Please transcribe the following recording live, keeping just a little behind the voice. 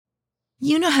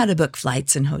You know how to book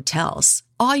flights and hotels.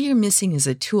 All you're missing is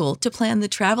a tool to plan the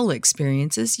travel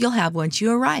experiences you'll have once you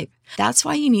arrive. That's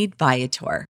why you need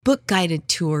Viator. Book guided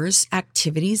tours,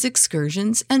 activities,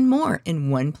 excursions, and more in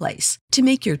one place to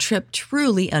make your trip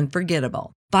truly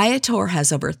unforgettable. Viator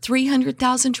has over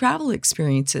 300,000 travel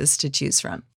experiences to choose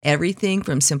from. Everything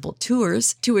from simple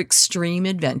tours to extreme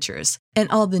adventures and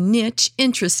all the niche,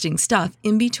 interesting stuff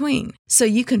in between. So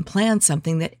you can plan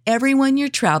something that everyone you're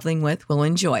traveling with will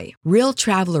enjoy. Real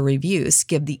traveler reviews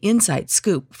give the inside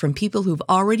scoop from people who've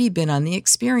already been on the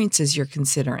experiences you're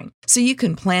considering. So you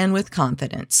can plan with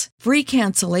confidence. Free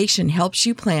cancellation helps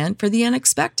you plan for the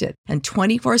unexpected. And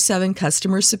 24/7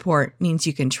 customer support means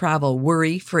you can travel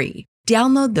worry-free.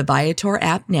 Download the Viator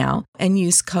app now and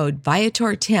use code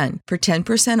Viator10 for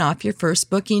 10% off your first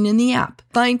booking in the app.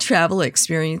 Find travel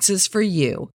experiences for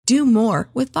you. Do more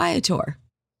with Viator.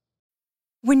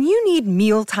 When you need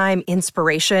mealtime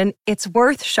inspiration, it's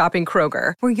worth shopping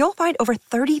Kroger, where you'll find over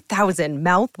 30,000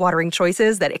 mouth-watering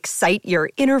choices that excite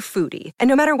your inner foodie. And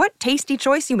no matter what tasty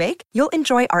choice you make, you'll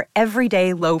enjoy our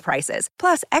everyday low prices,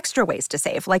 plus extra ways to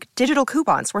save, like digital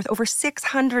coupons worth over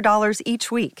 $600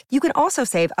 each week. You can also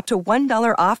save up to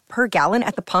 $1 off per gallon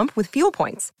at the pump with fuel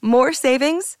points. More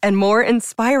savings and more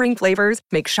inspiring flavors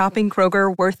make shopping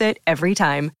Kroger worth it every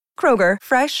time. Kroger,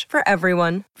 fresh for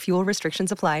everyone. Fuel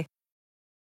restrictions apply.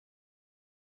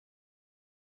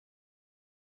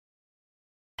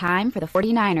 Time for the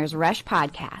 49ers Rush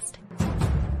Podcast.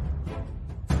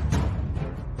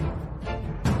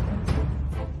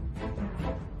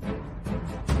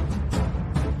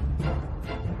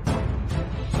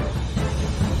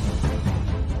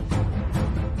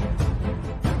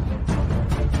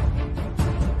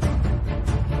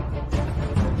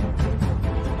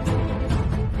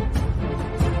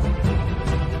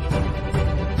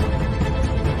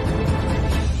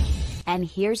 And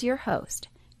here's your host,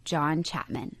 John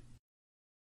Chapman.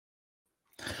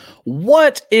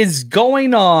 What is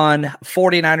going on,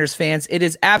 49ers fans? It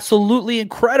is absolutely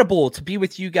incredible to be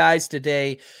with you guys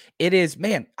today. It is,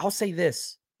 man, I'll say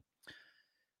this.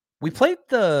 We played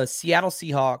the Seattle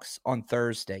Seahawks on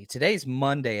Thursday. Today's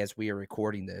Monday as we are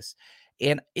recording this.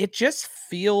 And it just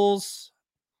feels,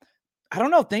 I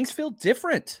don't know, things feel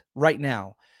different right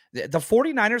now. The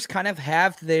 49ers kind of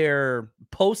have their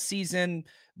postseason,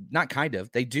 not kind of,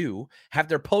 they do have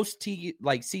their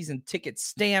season tickets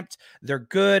stamped. They're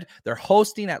good. They're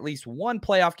hosting at least one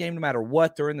playoff game, no matter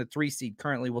what. They're in the 3 seed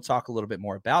currently. We'll talk a little bit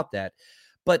more about that.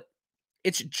 But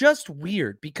it's just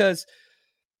weird because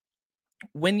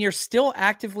when you're still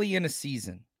actively in a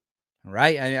season,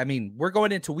 right? I mean, we're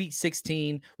going into week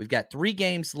 16. We've got 3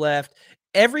 games left.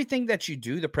 Everything that you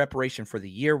do, the preparation for the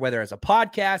year, whether as a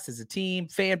podcast, as a team,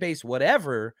 fan base,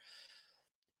 whatever,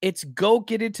 it's go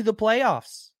get into the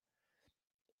playoffs.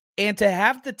 And to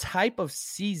have the type of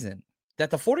season that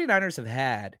the 49ers have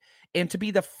had, and to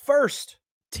be the first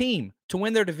team to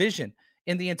win their division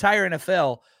in the entire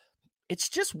NFL, it's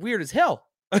just weird as hell.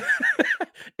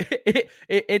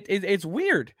 It's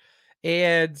weird.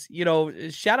 And, you know,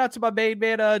 shout out to my main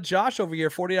man, Josh over here,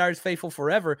 49ers faithful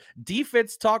forever.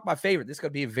 Defense talk, my favorite. This is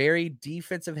going to be a very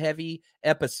defensive heavy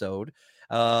episode.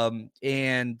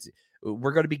 And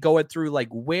we're going to be going through like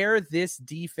where this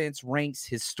defense ranks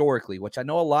historically, which I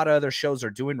know a lot of other shows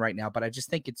are doing right now, but I just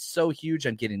think it's so huge.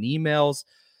 I'm getting emails.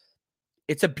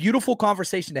 It's a beautiful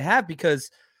conversation to have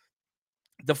because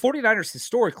the 49ers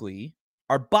historically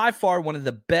are by far one of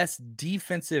the best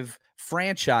defensive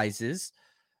franchises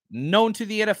known to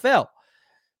the NFL.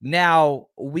 Now,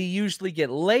 we usually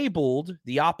get labeled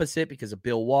the opposite because of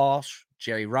Bill Walsh,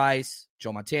 Jerry Rice,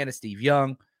 Joe Montana, Steve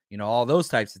Young, you know, all those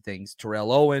types of things,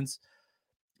 Terrell Owens,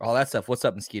 all that stuff. What's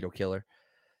up, Mosquito Killer?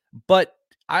 But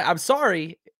I'm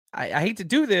sorry. I hate to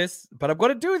do this, but I'm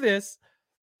going to do this.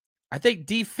 I think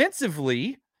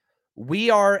defensively, we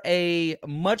are a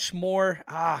much more,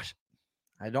 I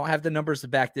don't have the numbers to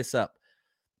back this up.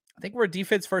 I think we're a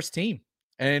defense first team.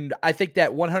 And I think that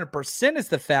 100% is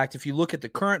the fact. If you look at the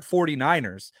current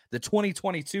 49ers, the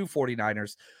 2022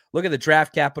 49ers, look at the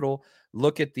draft capital,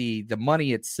 look at the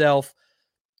money itself,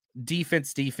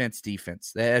 defense.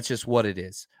 That's just what it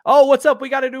is. Oh, what's up? We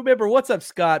got a new member. What's up,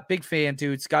 Scott? Big fan,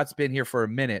 dude. Scott's been here for a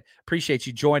minute. Appreciate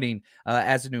you joining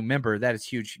as a new member. That is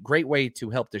huge. Great way to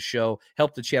help the show,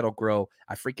 help the channel grow.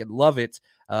 I freaking love it.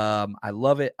 I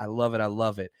love it.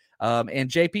 And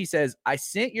JP says, I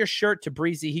sent your shirt to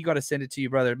Breezy. He got to send it to you,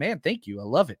 brother. Man, thank you. I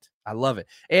love it.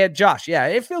 And Josh, yeah,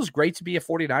 it feels great to be a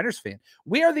 49ers fan.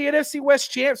 We are the NFC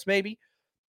West champs, baby.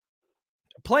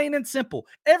 Plain and simple.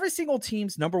 Every single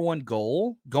team's number one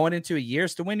goal going into a year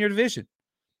is to win your division.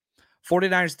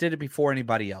 49ers did it before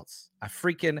anybody else. I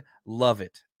freaking love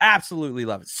it. Absolutely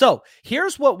love it. So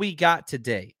here's what we got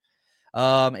today.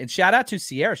 And shout out to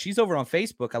Sierra. She's over on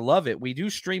Facebook. I love it. We do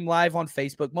stream live on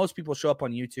Facebook. Most people show up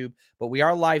on YouTube, but we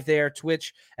are live there,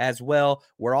 Twitch as well.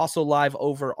 We're also live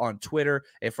over on Twitter.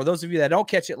 And for those of you that don't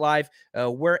catch it live,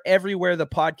 we're everywhere the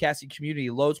podcasting community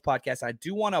loads podcasts. I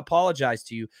do want to apologize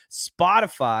to you.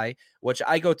 Spotify, which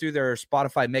I go through their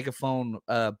Spotify Megaphone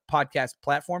podcast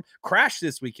platform, crashed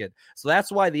this weekend. So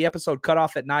that's why the episode cut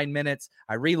off at 9 minutes.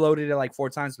 I reloaded it like 4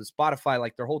 times with Spotify.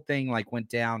 Like their whole thing like went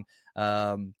down.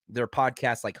 Their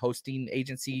podcast like hosting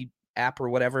agency app or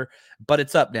whatever, but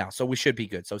it's up now, so we should be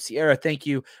good. So Sierra, thank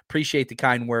you, appreciate the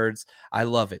kind words. I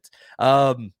love it.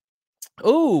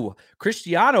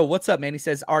 Cristiano, what's up, man? He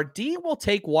says our D will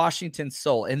take Washington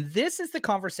Soul, and this is the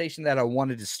conversation that I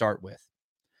wanted to start with,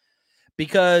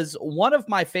 because one of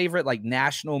my favorite like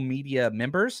national media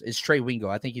members is Trey Wingo.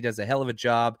 I think he does a hell of a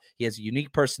job. He has a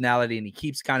unique personality, and he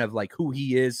keeps kind of like who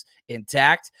he is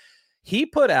intact. He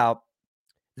put out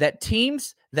that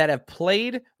teams that have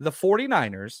played the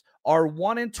 49ers are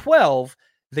 1-12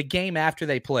 the game after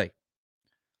they play.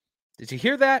 Did you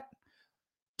hear that?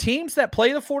 Teams that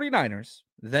play the 49ers,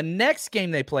 the next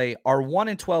game they play are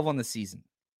 1-12 on the season.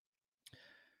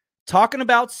 Talking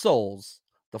about souls,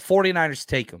 the 49ers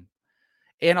take them.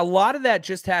 And a lot of that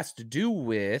just has to do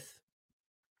with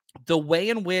the way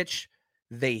in which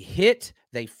they hit,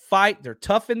 they fight, they're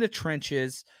tough in the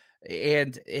trenches.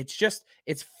 And it's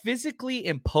physically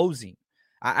imposing.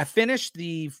 I finished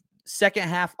the second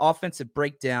half offensive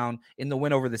breakdown in the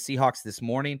win over the Seahawks this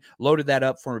morning. Loaded that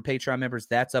up for Patreon members.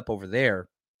 That's up over there.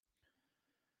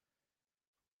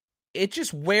 It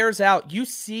just wears out. You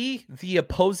see the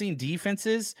opposing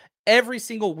defenses every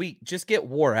single week just get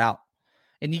wore out.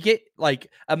 And you get like,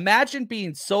 imagine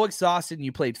being so exhausted and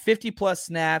you played 50 plus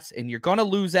snaps and you're going to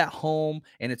lose at home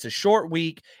and it's a short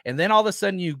week. And then all of a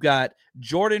sudden you've got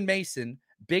Jordan Mason,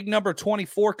 big number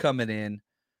 24 coming in.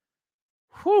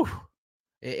 Whew.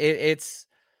 It's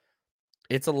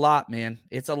a lot, man.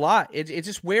 It's a lot. It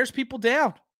just wears people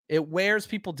down. It wears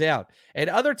people down. And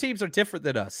other teams are different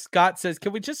than us. Scott says,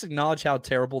 can we just acknowledge how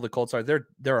terrible the Colts are?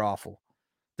 They're awful.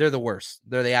 They're the worst.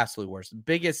 They're the absolute worst.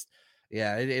 Biggest.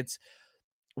 Yeah,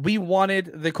 we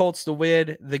wanted the Colts to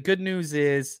win. The good news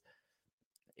is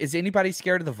anybody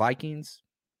scared of the Vikings?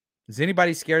 Is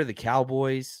anybody scared of the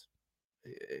Cowboys?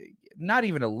 Not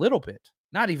even a little bit.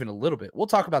 Not even a little bit. We'll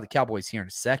talk about the Cowboys here in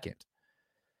a second.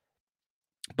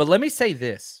 But let me say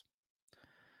this.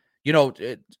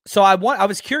 So I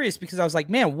was curious because I was like,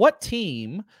 man, what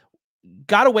team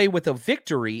got away with a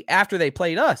victory after they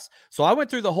played us? So I went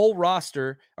through the whole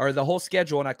roster or the whole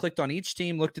schedule and I clicked on each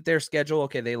team, looked at their schedule.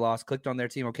 Okay, they lost. Clicked on their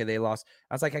team. Okay, they lost.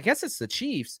 I was like, I guess it's the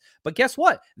Chiefs. But guess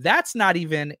what? That's not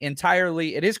even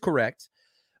entirely, it is correct.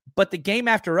 But the game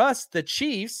after us, the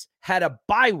Chiefs had a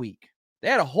bye week. They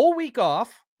had a whole week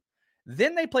off.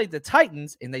 Then they played the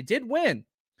Titans and they did win,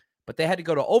 but they had to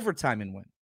go to overtime and win.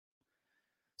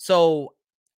 So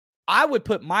I would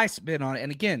put my spin on it.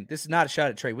 And again, this is not a shot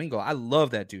at Trey Wingo. I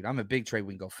love that dude. I'm a big Trey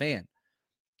Wingo fan.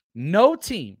 No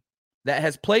team that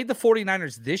has played the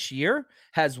 49ers this year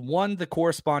has won the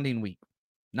corresponding week.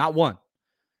 Not one.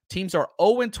 Teams are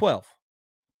 0-12.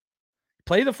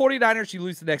 Play the 49ers, you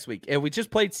lose the next week. And we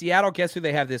just played Seattle. Guess who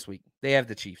they have this week? They have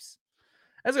the Chiefs.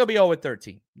 That's going to be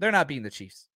 0-13. They're not beating the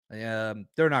Chiefs. They're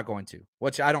not going to,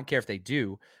 which I don't care if they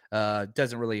do.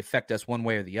 Doesn't really affect us one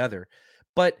way or the other.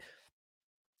 But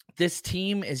this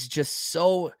team is just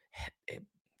so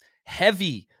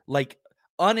heavy, like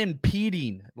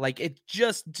unimpeding. Like it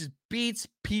just beats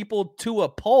people to a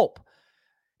pulp.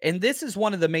 And this is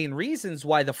one of the main reasons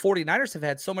why the 49ers have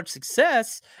had so much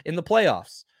success in the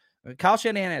playoffs. Kyle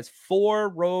Shanahan has 4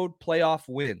 road playoff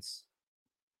wins.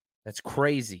 That's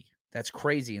crazy. That's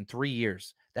crazy in 3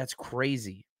 years. That's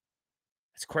crazy.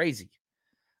 It's crazy.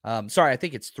 Sorry, I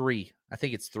think it's 3. I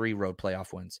think it's 3 road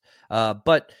playoff wins.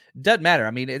 But doesn't matter.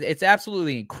 I mean, it's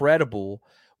absolutely incredible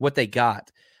what they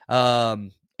got.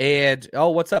 And,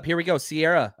 what's up? Here we go.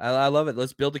 Sierra. I love it.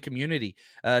 Let's build a community.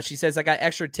 She says, I got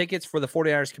extra tickets for the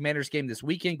 49ers Commanders game this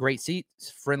weekend. Great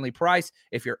seats, friendly price.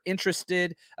 If you're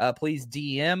interested, please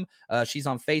DM. She's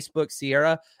on Facebook,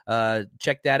 Sierra.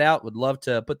 Check that out. Would love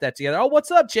to put that together. Oh,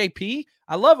 what's up, JP?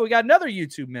 I love it. We got another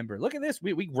YouTube member. Look at this.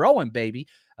 We growing, baby.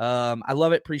 I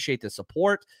love it. Appreciate the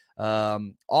support.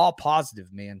 All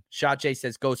positive, man. Shot J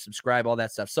says, go subscribe, all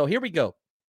that stuff. So here we go.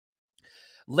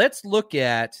 Let's look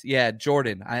at,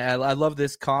 Jordan. I love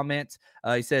this comment.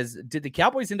 He says, did the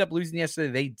Cowboys end up losing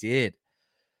yesterday? They did.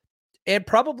 And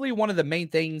probably one of the main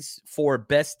things for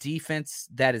best defense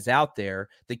that is out there,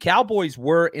 the Cowboys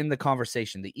were in the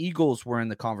conversation. The Eagles were in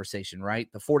the conversation, right?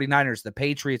 The 49ers, the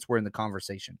Patriots were in the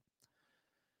conversation.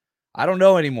 I don't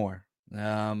know anymore.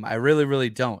 I really, really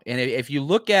don't. And if you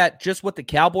look at just what the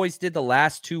Cowboys did the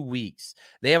last 2 weeks,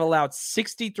 they have allowed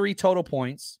 63 total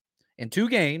points in 2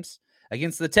 games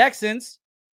against the Texans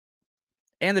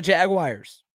and the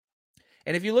Jaguars.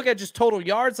 And if you look at just total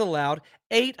yards allowed,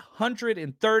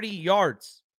 830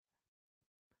 yards.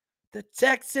 The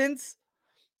Texans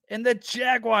and the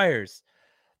Jaguars.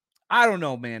 I don't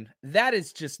know, man. That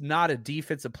is just not a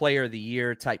defensive player of the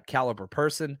year type caliber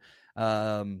person.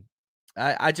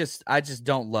 I just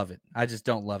don't love it. I just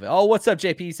don't love it. Oh, what's up,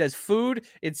 JP? He says food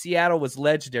in Seattle was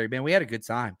legendary, man. We had a good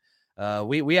time.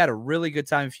 We had a really good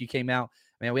time. If you came out,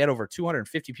 man, we had over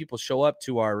 250 people show up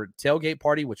to our tailgate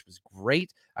party, which was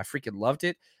great. I freaking loved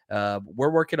it.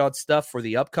 We're working on stuff for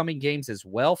the upcoming games as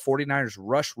well.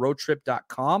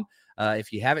 49ersrushroadtrip.com.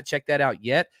 If you haven't checked that out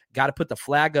yet, got to put the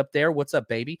flag up there. What's up,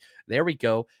 baby? There we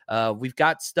go. We've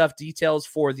got details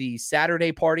for the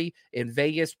Saturday party in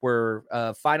Vegas. We're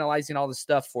finalizing all the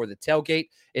stuff for the tailgate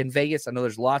in Vegas. I know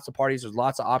there's lots of parties. There's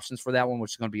lots of options for that one,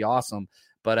 which is going to be awesome.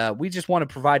 But we just want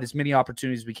to provide as many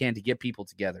opportunities as we can to get people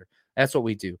together. That's what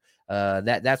we do.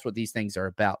 That's what these things are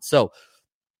about. So,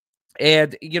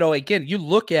 and, again, you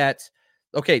look at,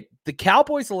 okay, the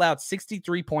Cowboys allowed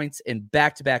 63 points in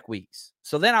back-to-back weeks.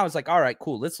 So then I was like, all right,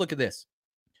 cool. Let's look at this.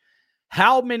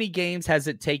 How many games has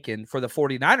it taken for the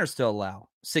 49ers to allow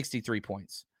 63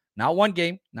 points? Not 1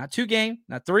 game, not 2 games,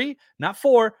 not 3, not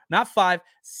 4, not 5,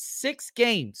 6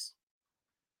 games.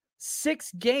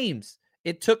 6 games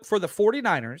it took for the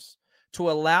 49ers to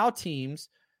allow teams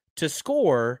to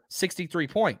score 63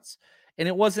 points. And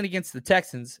it wasn't against the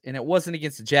Texans, and it wasn't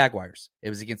against the Jaguars. It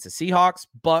was against the Seahawks,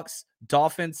 Bucks,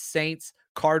 Dolphins, Saints,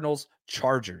 Cardinals,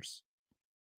 Chargers.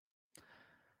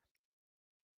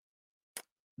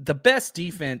 The best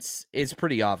defense is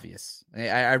pretty obvious.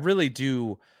 I really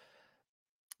do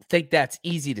think that's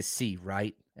easy to see,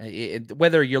 right?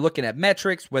 Whether you're looking at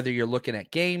metrics, whether you're looking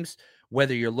at games,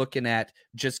 whether you're looking at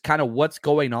just kind of what's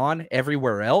going on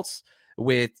everywhere else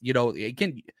with,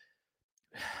 again,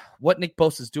 what Nick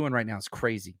Bosa is doing right now is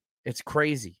crazy. It's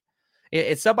crazy.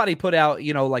 It's somebody put out,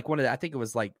 like I think it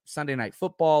was like Sunday Night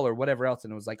Football or whatever else.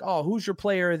 And it was like, oh, who's your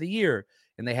player of the year?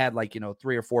 And they had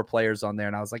 3 or 4 players on there.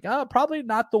 And I was like, oh, probably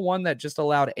not the one that just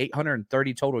allowed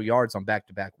 830 total yards on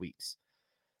back-to-back weeks.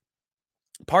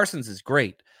 Parsons is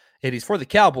great. And he's for the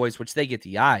Cowboys, which they get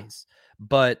the eyes.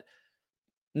 But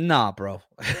nah, bro.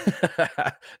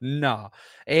 Nah.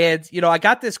 And, I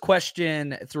got this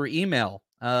question through email.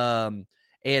 And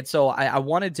so I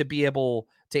wanted to be able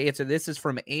to answer. This is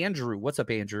from Andrew. What's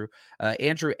up, Andrew?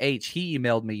 Andrew H. He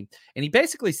emailed me, and he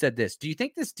basically said this. Do you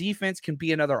think this defense can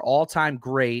be another all-time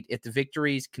great if the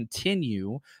victories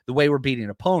continue the way we're beating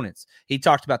opponents? He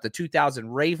talked about the 2000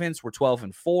 Ravens were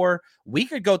 12-4. We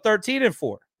could go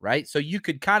 13-4, right? So you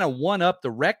could kind of one-up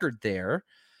the record there.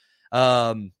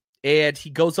 And he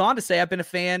goes on to say, I've been a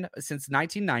fan since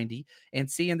 1990, and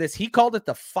seeing this, he called it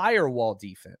the firewall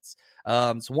defense.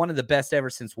 It's one of the best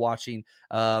ever since watching.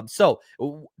 So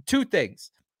 2 things.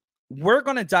 We're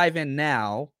going to dive in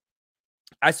now.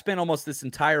 I spent almost this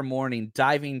entire morning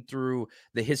diving through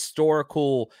the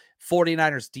historical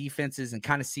 49ers defenses and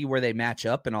kind of see where they match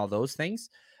up and all those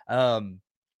things. And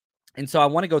so I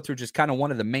want to go through just kind of one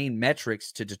of the main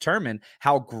metrics to determine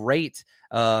how great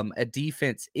a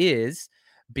defense is,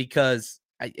 because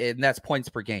and that's points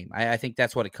per game. I think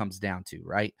that's what it comes down to,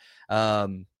 right?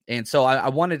 And so I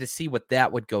wanted to see what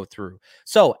that would go through.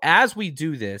 So as we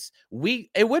do this,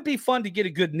 it would be fun to get a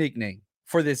good nickname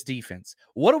for this defense.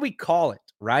 What do we call it,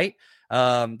 right?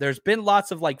 There's been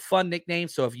lots of fun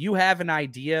nicknames. So if you have an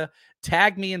idea,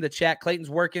 tag me in the chat. Clayton's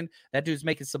working. That dude's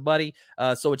making some money.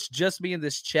 So it's just me in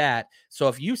this chat. So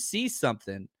if you see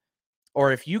something,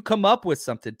 or if you come up with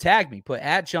something, tag me, put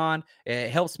 @John. It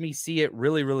helps me see it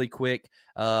really, really quick.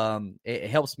 It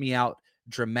helps me out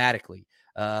dramatically.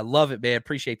 Love it, man.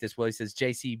 Appreciate this. Will, he says,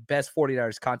 JC, best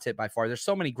 49ers content by far. There's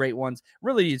so many great ones.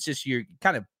 Really, it's just you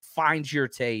kind of find your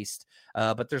taste,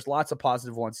 but there's lots of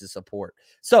positive ones to support.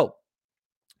 So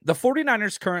the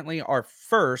 49ers currently are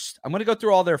first. I'm going to go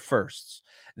through all their firsts.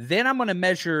 Then I'm going to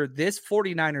measure this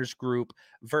 49ers group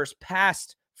versus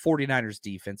past 49ers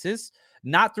defenses,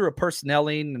 not through a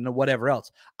personnelling and whatever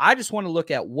else. I just want to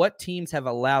look at what teams have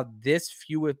allowed this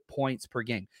few points per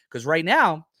game. Because right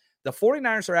now, the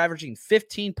 49ers are averaging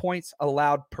 15 points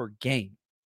allowed per game.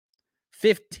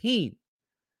 15.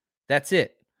 That's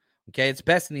it. Okay, it's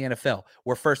best in the NFL.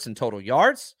 We're first in total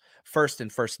yards, first in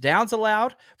first downs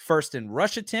allowed, first in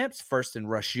rush attempts, first in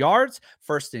rush yards,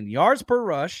 first in yards per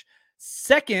rush,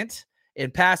 second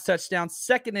in pass touchdowns,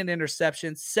 second in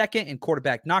interceptions, second in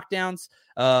quarterback knockdowns,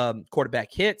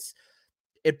 quarterback hits.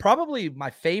 It probably my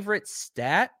favorite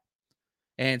stat,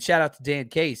 And shout out to Dan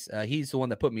Case. He's the one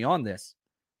that put me on this.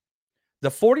 The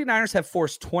 49ers have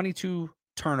forced 22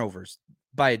 turnovers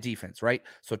by a defense, right?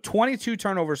 So 22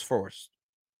 turnovers forced.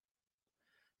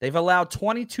 They've allowed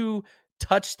 22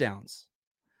 touchdowns.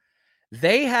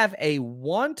 They have a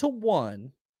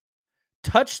 1-to-1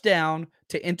 touchdown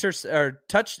to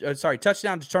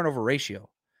touchdown to turnover ratio.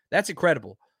 That's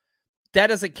incredible. That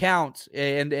doesn't count.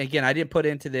 And again, I didn't put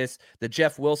into this the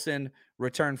Jeff Wilson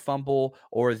return fumble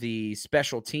or the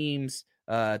special teams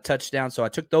touchdown. So I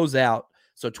took those out.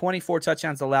 So 24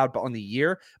 touchdowns allowed on the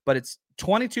year, but it's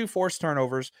 22 forced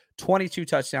turnovers, 22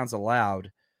 touchdowns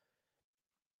allowed.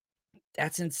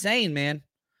 That's insane, man.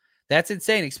 That's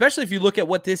insane, especially if you look at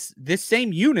what this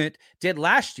same unit did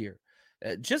last year.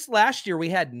 Just last year, we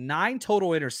had 9 total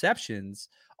interceptions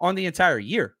on the entire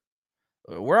year.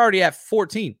 We're already at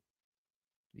 14.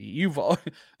 You've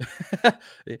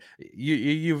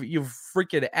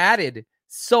freaking added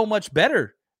so much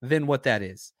better than what that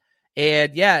is.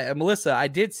 And yeah, Melissa, I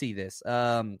did see this.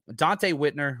 Dante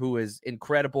Whitner, who is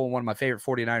incredible and one of my favorite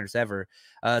 49ers ever,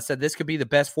 said this could be the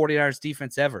best 49ers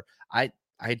defense ever. I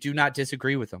do not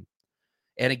disagree with him.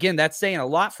 And again, that's saying a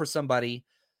lot for somebody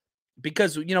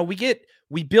because, you know,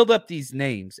 we build up these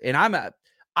names, and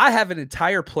I have an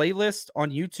entire playlist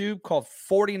on YouTube called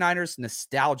 49ers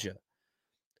Nostalgia.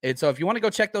 And so if you want to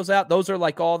go check those out, those are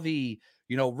like all the,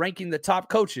 you know, ranking the top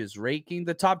coaches, ranking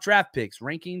the top draft picks,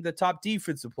 ranking the top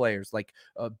defensive players, like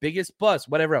biggest bust,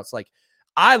 whatever else. Like,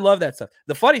 I love that stuff.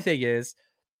 The funny thing is,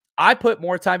 I put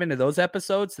more time into those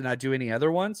episodes than I do any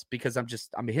other ones because I'm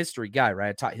a history guy, right?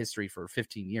 I taught history for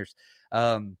 15 years.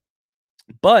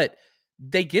 But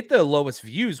they get the lowest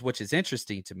views, which is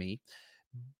interesting to me.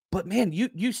 But man,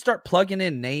 you start plugging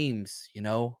in names, you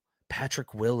know,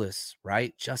 Patrick Willis,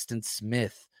 right? Justin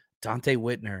Smith, Dante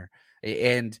Whitner,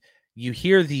 and you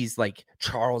hear these like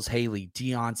Charles Haley,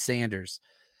 Deion Sanders.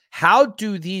 How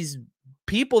do these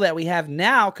people that we have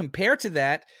now compare to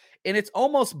that? And it's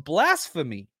almost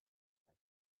blasphemy.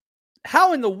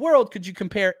 How in the world could you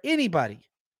compare anybody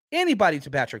to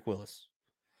Patrick Willis?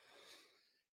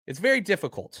 It's very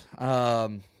difficult.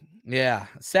 Yeah.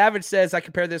 Savage says, I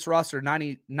compare this roster to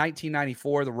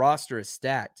 1994. The roster is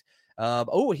stacked.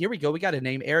 Oh, here we go. We got a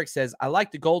name. Eric says, I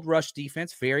like the Gold Rush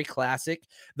defense. Very classic.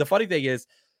 The funny thing is,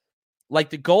 like,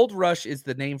 the Gold Rush is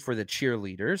the name for the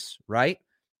cheerleaders, right?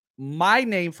 My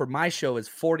name for my show is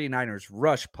 49ers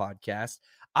Rush Podcast.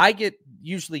 I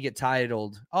usually get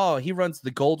titled, oh, he runs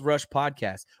the Gold Rush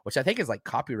Podcast, which I think is like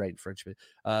copyright infringement,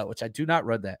 which I do not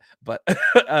run that. But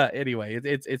anyway,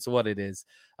 it's what it is.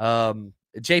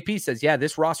 JP says, yeah,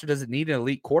 this roster doesn't need an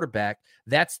elite quarterback.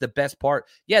 That's the best part.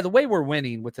 Yeah, the way we're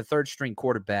winning with the third string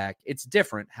quarterback, it's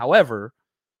different. However,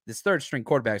 this third string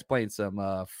quarterback is playing some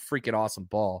freaking awesome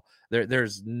ball.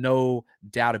 There's no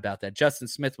doubt about that. Justin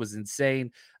Smith was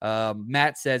insane.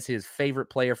 Matt says his favorite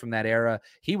player from that era.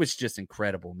 He was just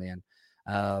incredible, man.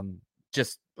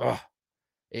 It's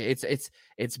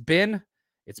been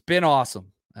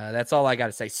awesome. That's all I got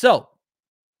to say. So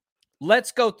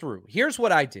let's go through. Here's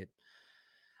what I did.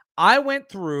 I went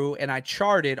through and I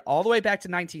charted all the way back to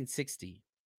 1960.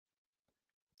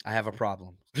 I have a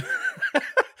problem.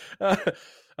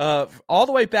 All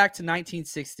the way back to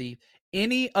 1960,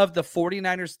 any of the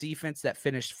 49ers defense that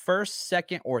finished first,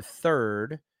 second, or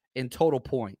third in total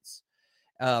points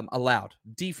allowed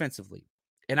defensively.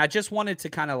 And I just wanted to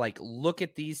kind of like look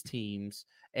at these teams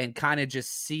and kind of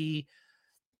just see,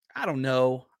 I don't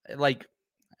know, like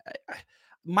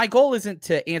my goal isn't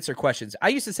to answer questions. I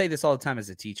used to say this all the time as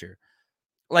a teacher.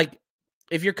 Like,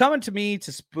 if you're coming to me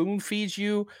to spoon feed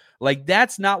you, like,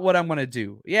 that's not what I'm going to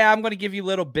do. Yeah, I'm going to give you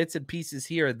little bits and pieces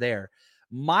here and there.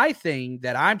 My thing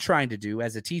that I'm trying to do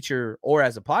as a teacher or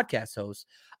as a podcast host,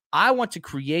 I want to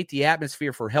create the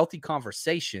atmosphere for healthy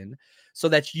conversation so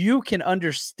that you can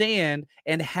understand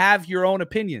and have your own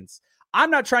opinions.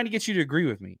 I'm not trying to get you to agree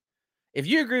with me. If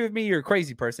you agree with me, you're a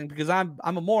crazy person because I'm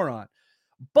a moron.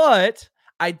 But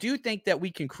I do think that we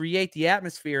can create the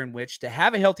atmosphere in which to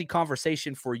have a healthy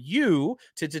conversation for you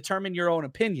to determine your own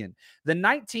opinion. The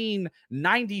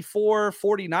 1994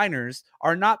 49ers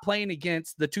are not playing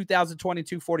against the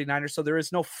 2022 49ers, so there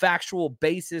is no factual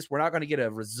basis. We're not going to get a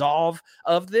resolve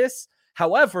of this.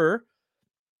 However,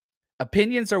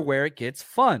 opinions are where it gets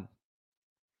fun.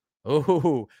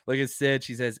 Oh, look at Sid.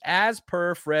 She says, as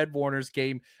per Fred Warner's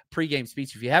pregame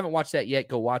speech. If you haven't watched that yet,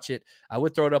 go watch it. I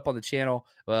would throw it up on the channel.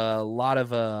 A lot of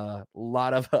how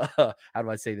do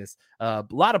I say this? A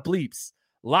lot of bleeps,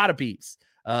 a lot of beeps.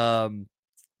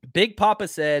 Big Papa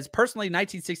says, personally,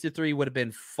 1963 would have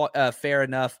been fair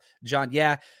enough. John,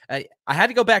 yeah, I had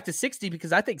to go back to 60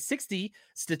 because I think 60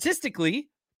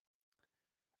 statistically,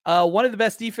 One of the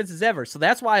best defenses ever. So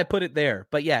that's why I put it there.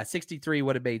 But yeah, 63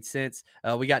 would have made sense.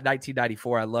 We got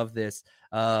 1994. I love this.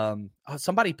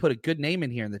 Somebody put a good name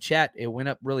in here in the chat. It went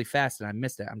up really fast and I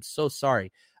missed it. I'm so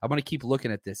sorry. I'm going to keep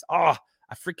looking at this. I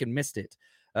freaking missed it.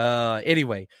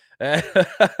 Anyway,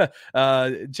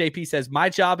 JP says, my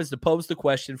job is to pose the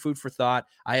question, food for thought.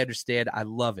 I understand. I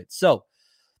love it. So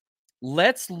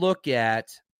let's look at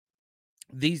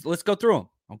these. Let's go through them.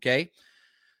 Okay.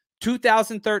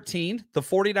 2013, the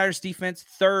 49ers defense,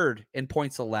 third in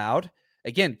points allowed.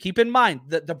 Again, keep in mind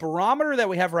the barometer that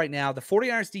we have right now, the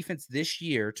 49ers defense this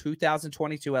year,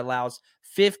 2022, allows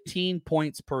 15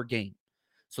 points per game.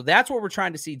 So that's what we're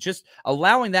trying to see, just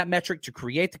allowing that metric to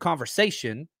create the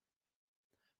conversation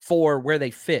for where they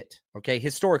fit, okay,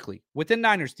 historically, within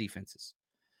Niners defenses.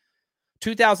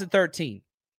 2013,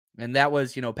 and that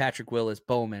was, Patrick Willis,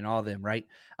 Bowman, all of them, right?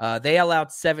 They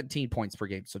allowed 17 points per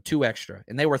game, so 2 extra,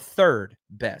 and they were third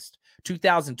best.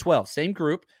 2012, same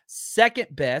group, second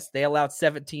best. They allowed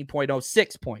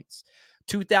 17.06 points.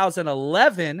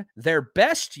 2011, their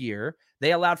best year,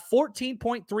 they allowed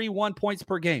 14.31 points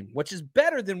per game, which is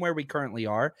better than where we currently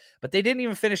are, but they didn't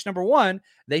even finish number one.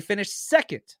 They finished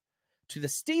second to the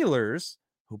Steelers,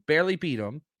 who barely beat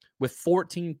them, with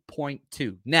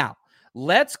 14.2. Now,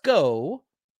 let's go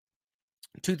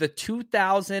to the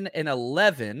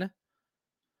 2011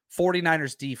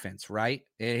 49ers defense, right?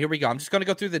 And here we go. I'm just going to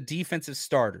go through the defensive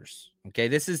starters. Okay,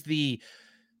 this is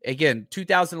again,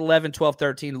 2011, 12,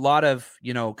 13, a lot of,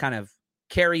 kind of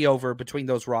carryover between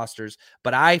those rosters,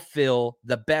 but I feel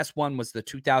the best one was the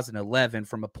 2011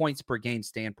 from a points per game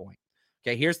standpoint.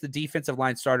 Okay, here's the defensive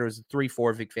line starters,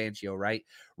 3-4 Vic Fangio, right?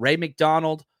 Ray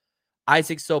McDonald,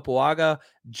 Isaac Sopoaga,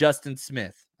 Justin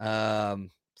Smith.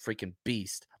 Freaking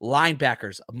beast.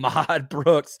 Linebackers, Ahmad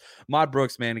Brooks. Ahmad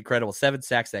Brooks, man, incredible. 7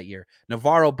 sacks that year.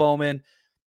 Navarro Bowman,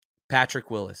 Patrick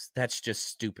Willis. That's just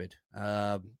stupid.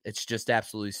 It's just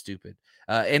absolutely stupid.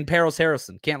 And Paris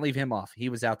Harrison, can't leave him off. He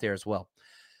was out there as well.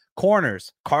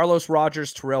 Corners, Carlos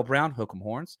Rogers, Terrell Brown, hook 'em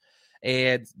horns,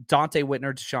 and Dante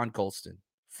Whitner, Deshaun Golston.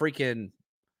 Freaking,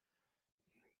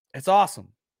 it's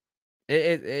awesome.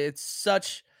 It's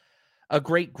such a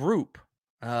great group.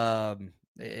 And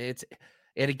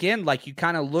again, like you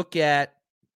kind of look at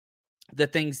the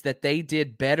things that they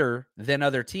did better than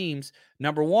other teams.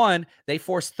 Number one, they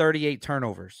forced 38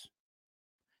 turnovers.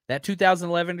 That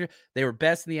 2011, they were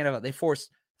best in the NFL. They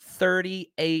forced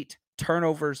 38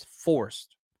 turnovers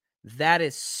forced. That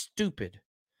is stupid.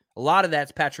 A lot of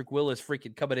that's Patrick Willis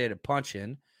freaking coming in and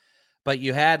punching. But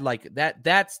you had like that.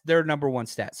 That's their number one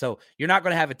stat. So you're not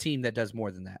going to have a team that does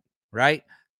more than that, right?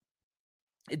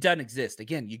 It doesn't exist.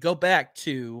 Again, you go back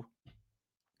to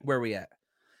where we at.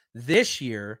 This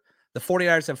year, the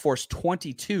 49ers have forced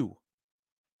 22.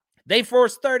 They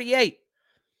forced 38.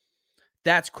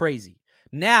 That's crazy.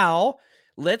 Now,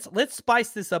 let's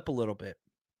spice this up a little bit.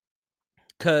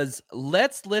 Because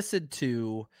let's listen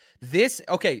to this.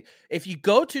 Okay, if you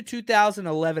go to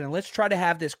 2011 and let's try to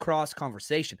have this cross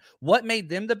conversation. What made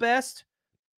them the best?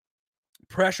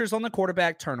 Pressures on the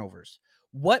quarterback, turnovers.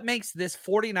 What makes this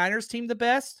 49ers team the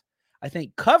best? I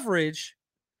think coverage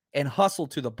and hustle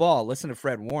to the ball. Listen to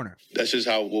Fred Warner. That's just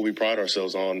what we pride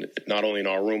ourselves on, not only in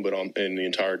our room, but in the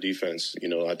entire defense.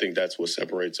 I think that's what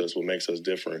separates us, what makes us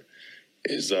different,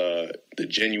 is the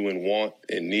genuine want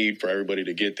and need for everybody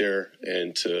to get there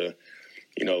and to,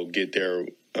 get there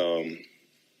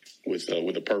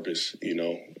with a purpose, I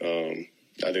think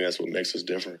that's what makes us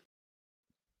different.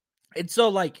 And so,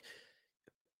 like,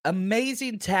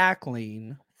 amazing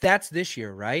tackling, that's this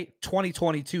year, right?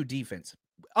 2022 defense.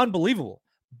 Unbelievable.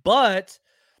 But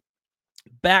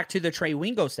back to the Trey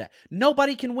Wingo stat.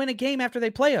 Nobody can win a game after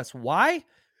they play us. Why?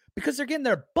 Because they're getting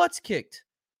their butts kicked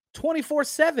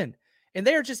 24/7. And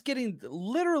they're just getting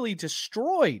literally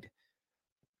destroyed.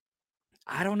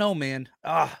 I don't know, man.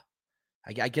 I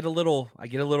get a little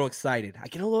excited.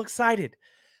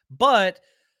 But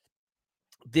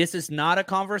this is not a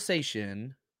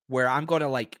conversation where I'm going to,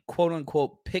 like, quote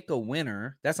unquote, pick a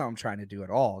winner. That's not what I'm trying to do at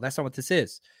all. That's not what this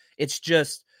is. It's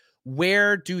just,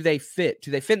 where do they fit?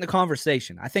 Do they fit in the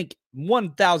conversation? I think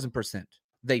 1,000%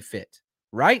 they fit,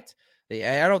 right?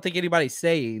 I don't think anybody's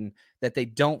saying that they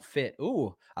don't fit.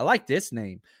 Ooh, I like this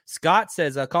name. Scott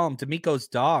says, I call them D'Amico's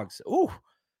dogs. Ooh,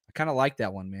 I kind of like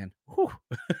that one, man. Ooh.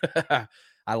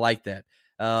 I like that.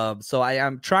 So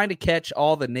I'm trying to catch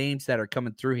all the names that are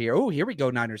coming through here. Oh, here we go,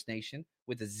 Niners Nation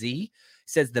with a Z. He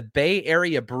says the Bay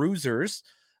Area Bruisers.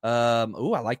 I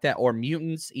like that. Or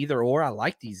Mutants, either or. I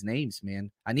like these names,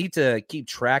 man. I need to keep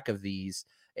track of these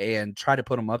and try to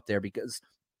put them up there because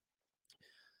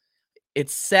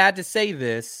it's sad to say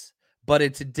this, but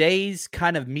in today's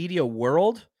kind of media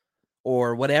world,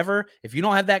 or whatever, if you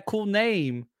don't have that cool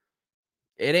name,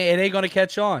 it ain't going to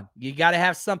catch on. You got to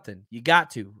have something. You got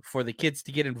to for the kids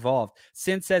to get involved.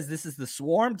 Sin says this is the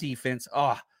Swarm defense.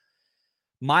 Oh,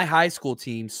 my high school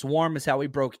team, Swarm is how we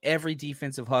broke every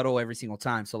defensive huddle every single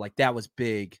time. So, like, that was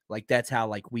big. Like, that's how,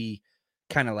 like, we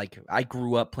kind of, like, I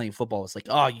grew up playing football. It's like,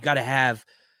 oh, you got to have,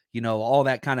 all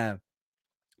that kind of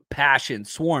passion,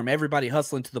 Swarm, everybody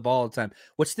hustling to the ball all the time,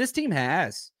 which this team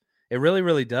has. It really,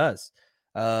 really does.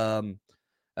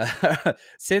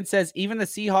 Sin says, even the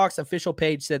Seahawks official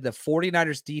page said the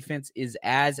 49ers defense is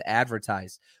as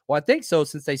advertised. Well, I think so,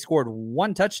 since they scored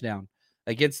 1 touchdown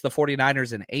against the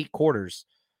 49ers in 8 quarters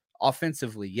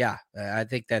offensively. Yeah, I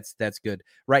think that's good.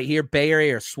 Right here, Bay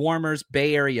Area Swarmers,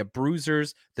 Bay Area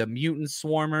Bruisers, the Mutant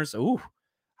Swarmers. Ooh,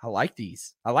 I like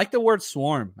these. I like the word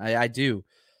swarm. I do.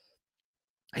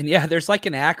 And yeah, there's like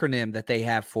an acronym that they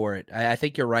have for it. I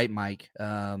think you're right, Mike.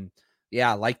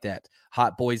 Yeah, I like that.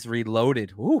 Hot Boys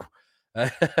Reloaded. Ooh.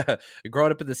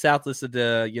 Growing up in the South, listen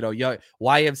to, young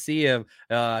YMCA.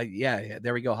 Yeah,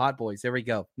 there we go. Hot Boys. There we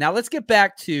go. Now let's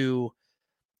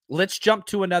jump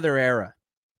to another era,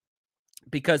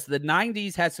 because the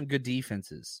 90s had some good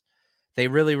defenses. They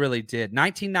really, really did.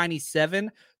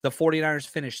 1997, the 49ers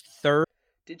finished 3rd.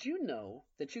 Did you know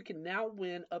that you can now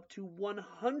win up to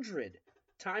 100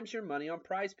 times your money on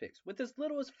Prize Picks with as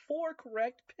little as 4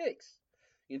 correct picks?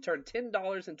 You can turn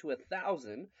 $10 into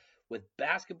 $1,000 with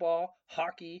basketball,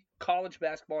 hockey, college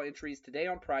basketball entries today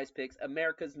on Prize Picks,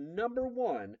 America's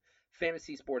 #1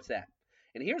 fantasy sports app.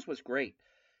 And here's what's great.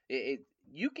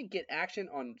 You can get action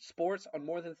on sports on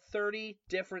more than 30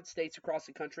 different states across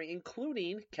the country,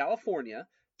 including California,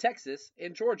 Texas,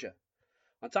 and Georgia.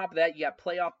 On top of that, you got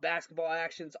playoff basketball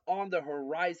actions on the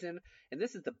horizon, and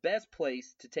this is the best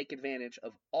place to take advantage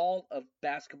of all of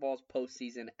basketball's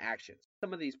postseason actions.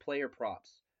 Some of these player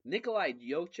props. Nikolai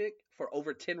Jokic for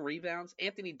over 10 rebounds.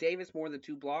 Anthony Davis more than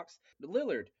 2 blocks.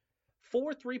 Lillard,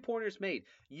 4 3-pointers made.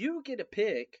 You get to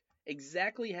pick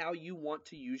exactly how you want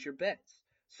to use your bets.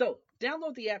 So,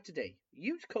 download the app today.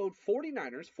 Use code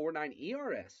 49ers,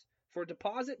 49ERS, for a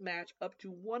deposit match up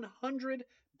to $100.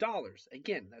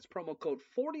 Again, that's promo code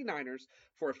 49ers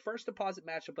for a first deposit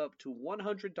match up to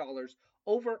 $100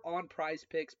 over on Prize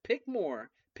Picks. Pick more,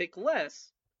 pick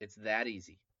less. It's that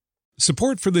easy.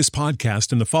 Support for this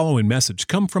podcast and the following message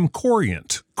come from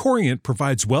Corient. Corient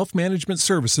provides wealth management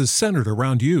services centered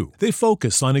around you. They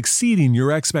focus on exceeding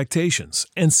your expectations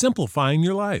and simplifying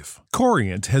your life.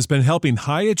 Corient has been helping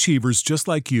high achievers just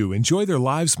like you enjoy their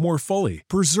lives more fully,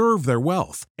 preserve their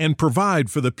wealth, and provide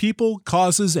for the people,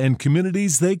 causes, and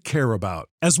communities they care about.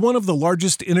 As one of the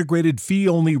largest integrated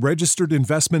fee-only registered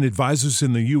investment advisors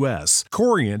in the U.S.,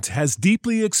 Corient has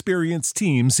deeply experienced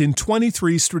teams in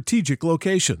 23 strategic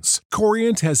locations.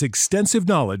 Corient has extensive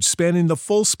knowledge spanning the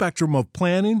full spectrum of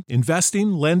planning,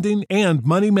 investing, lending, and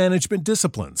money management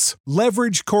disciplines.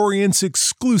 Leverage Corient's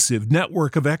exclusive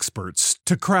network of experts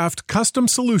to craft custom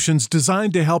solutions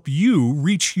designed to help you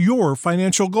reach your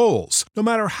financial goals, no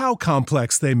matter how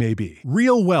complex they may be.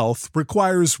 Real wealth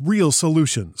requires real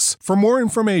solutions. For more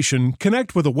information,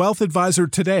 connect with a wealth advisor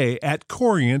today at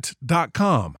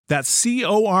Corient.com. That's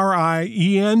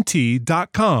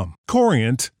Corient.com.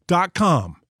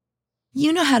 Corient.com.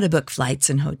 You know how to book flights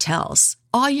and hotels.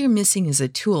 All you're missing is a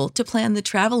tool to plan the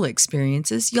travel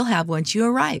experiences you'll have once you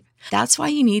arrive. That's why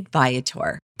you need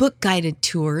Viator. Book guided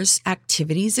tours,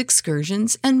 activities,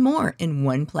 excursions, and more in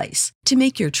one place to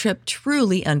make your trip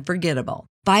truly unforgettable.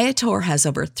 Viator has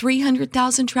over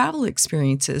 300,000 travel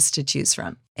experiences to choose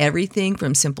from. Everything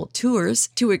from simple tours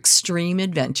to extreme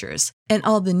adventures and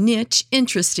all the niche,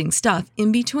 interesting stuff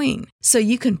in between. So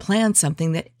you can plan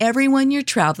something that everyone you're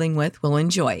traveling with will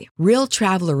enjoy. Real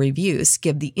traveler reviews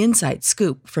give the inside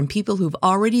scoop from people who've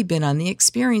already been on the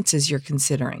experiences you're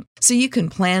considering. So you can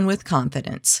plan with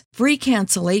confidence. Free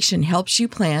cancellation helps you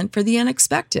plan for the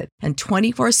unexpected. And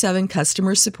 24/7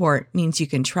 customer support means you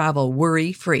can travel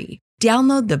worry-free.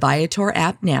 Download the Viator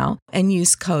app now and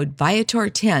use code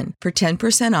Viator10 for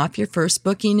 10% off your first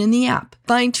booking in the app.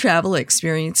 Find travel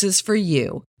experiences for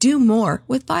you. Do more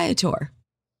with Viator.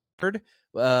 In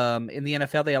the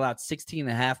NFL, they allowed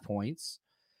 16.5 points.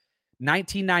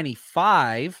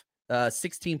 1995,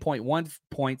 16.1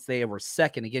 points. They were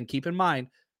second. Again, keep in mind,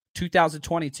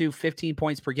 2022, 15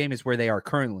 points per game is where they are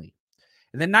currently.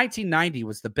 And then 1990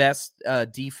 was the best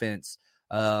defense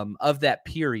of that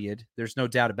period. There's no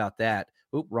doubt about that.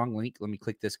 Oop, wrong link. Let me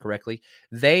click this correctly.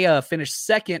 They finished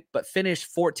second, but finished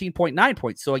 14.9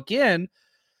 points. So again,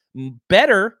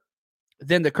 better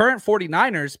than the current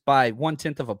 49ers by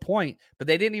 1/10 of a point, but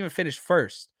they didn't even finish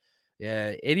first.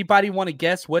 Yeah. Anybody want to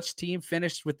guess which team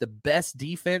finished with the best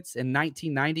defense in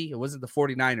 1990? It wasn't the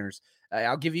 49ers.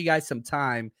 I'll give you guys some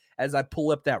time as I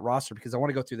pull up that roster because I want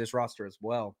to go through this roster as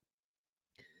well.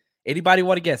 Anybody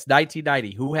want to guess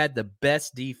 1990? Who had the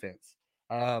best defense?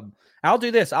 I'll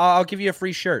do this. I'll give you a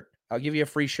free shirt. I'll give you a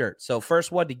free shirt. So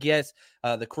first one to guess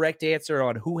the correct answer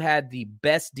on who had the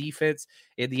best defense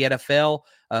in the NFL.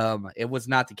 It was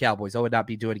not the Cowboys. I would not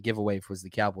be doing a giveaway if it was the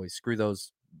Cowboys. Screw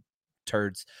those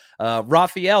turds.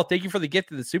 Raphael, thank you for the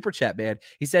gift of the super chat, man.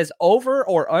 He says over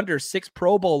or under 6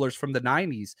 Pro Bowlers from the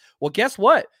 90s. Well, guess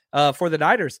what? For the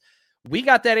Niners, we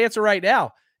got that answer right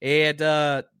now. And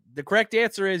the correct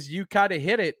answer is you kind of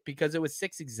hit it because it was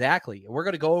 6 exactly. And we're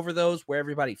going to go over those, where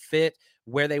everybody fit,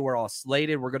 where they were all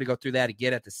slated. We're going to go through that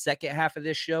again at the second half of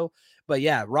this show. But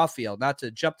yeah, Raphael, not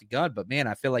to jump the gun, but man,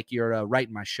 I feel like you're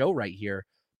writing my show right here.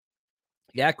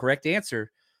 Yeah, correct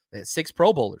answer. 6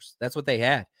 Pro Bowlers. That's what they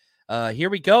had. Here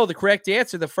we go. The correct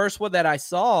answer. The first one that I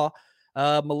saw,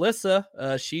 Melissa,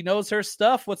 she knows her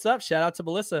stuff. What's up? Shout out to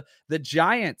Melissa. The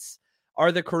Giants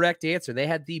are the correct answer. They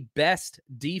had the best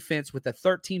defense with a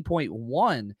 13.1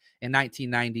 in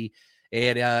 1990.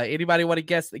 And anybody want to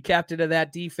guess the captain of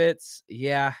that defense?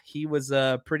 Yeah, he was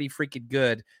pretty freaking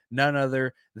good. None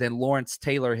other than Lawrence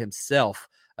Taylor himself.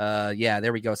 Yeah,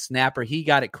 there we go. Snapper. He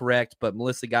got it correct, but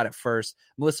Melissa got it first.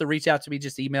 Melissa, reach out to me.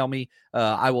 Just email me.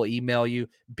 I will email you.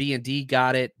 B&D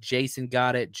got it. Jason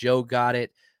got it. Joe got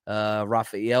it.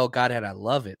 Raphael got it. I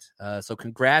love it. So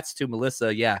congrats to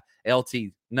Melissa. Yeah, LT,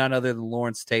 none other than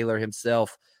Lawrence Taylor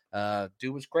himself.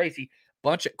 Dude was crazy.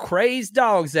 Bunch of crazed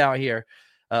dogs out here.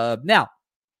 Now,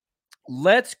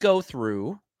 let's look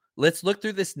through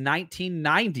this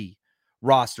 1990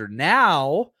 roster.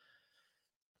 Now,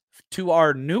 to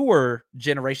our newer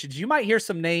generations, you might hear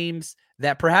some names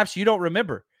that perhaps you don't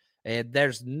remember, and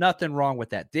there's nothing wrong with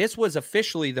that. This was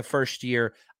officially the first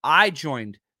year I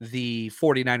joined the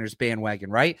 49ers bandwagon,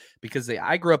 right? Because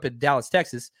I grew up in Dallas,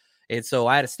 Texas, and so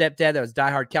I had a stepdad that was a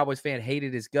diehard Cowboys fan,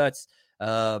 hated his guts.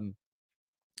 I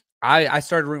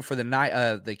started rooting for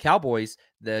the Cowboys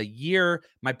the year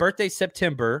my birthday's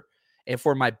September, and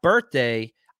for my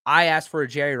birthday, I asked for a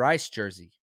Jerry Rice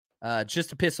jersey. Just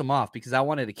to piss him off because I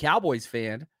wanted a Cowboys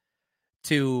fan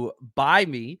to buy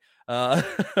me a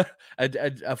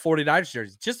 49ers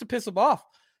jersey just to piss him off.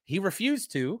 He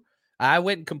refused to. I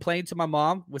went and complained to my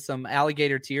mom with some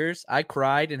alligator tears. I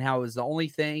cried and how it was the only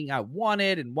thing I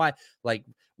wanted and why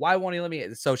won't he let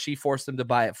me? So she forced him to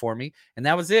buy it for me, and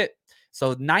that was it. So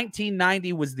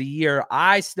 1990 was the year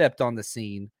I stepped on the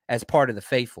scene as part of the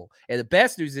faithful. And the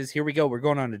best news is, here we go. We're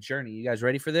going on a journey. You guys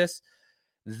ready for this?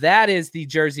 That is the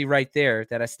jersey right there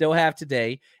that I still have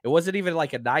today. It wasn't even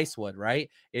like a nice one, right?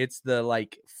 It's the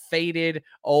like faded,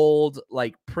 old,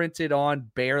 like printed on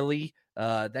barely.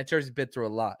 That jersey's been through a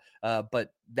lot.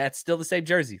 But that's still the same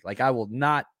jersey. Like I will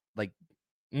not I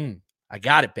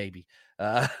got it, baby.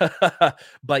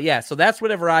 But yeah, so that's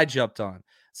whatever I jumped on.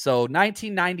 So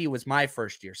 1990 was my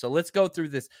first year. So let's go through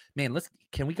this. Man,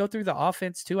 can we go through the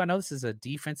offense too? I know this is a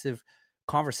defensive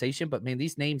conversation, but man,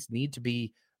 these names need to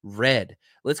be read.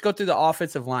 Let's go through the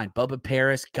offensive line. Bubba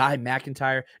Paris, Guy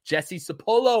McIntyre, Jesse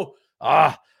Sapolo.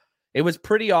 It was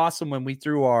pretty awesome when we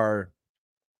threw our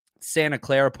Santa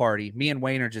Clara party. Me and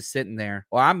Wayne are just sitting there.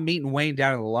 Well, I'm meeting Wayne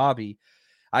down in the lobby.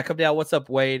 I come down, what's up,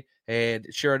 Wade? And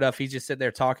sure enough, he's just sitting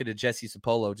there talking to Jesse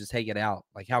Sapolo, just hanging out.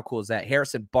 Like, how cool is that?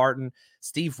 Harrison Barton,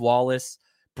 Steve Wallace,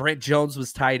 Brent Jones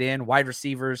was tight end, wide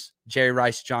receivers, Jerry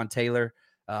Rice, John Taylor,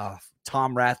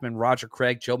 Tom Rathman, Roger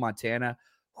Craig, Joe Montana.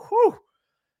 Whew.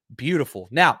 Beautiful.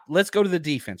 Now, let's go to the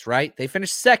defense, right? They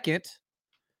finished second.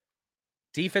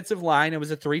 Defensive line, it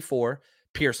was a 3-4.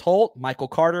 Pierce Holt, Michael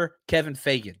Carter, Kevin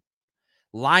Fagan.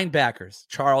 Linebackers,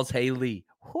 Charles Haley,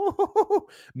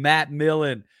 Matt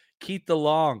Millen, Keith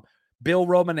DeLong, Bill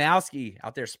Romanowski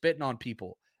out there spitting on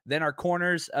people. Then our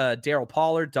corners, Darryl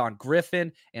Pollard, Don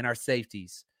Griffin, and our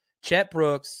safeties, Chet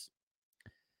Brooks,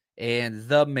 and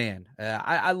the man.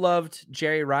 I loved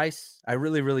Jerry Rice. I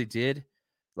really, really did.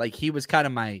 Like, he was kind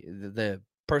of the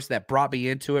person that brought me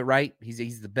into it, right?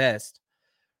 He's the best.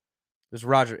 It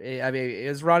was it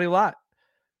was Ronnie Lott.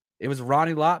 It was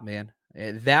Ronnie Lott, man.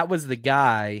 That was the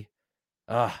guy.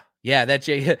 Yeah,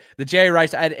 the Jerry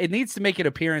Rice. It needs to make an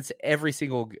appearance every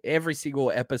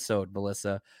single episode,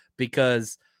 Melissa,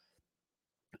 because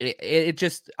it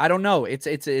just, I don't know. It's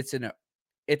the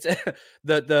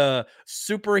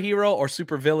superhero or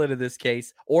supervillain in this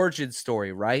case origin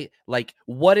story, right? Like,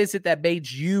 what is it that made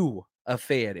you a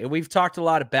fan? And we've talked a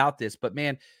lot about this, but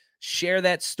man, share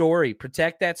that story,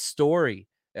 protect that story.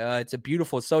 It's a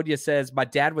beautiful. Sonia says, my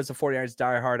dad was a 49ers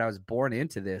diehard. I was born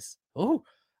into this. Oh,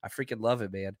 I freaking love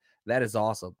it, man. That is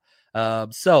awesome.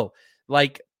 So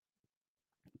like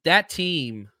that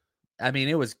team, I mean,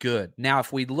 it was good. Now,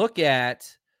 if we look at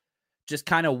just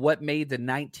kind of what made the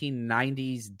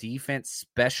 1990s defense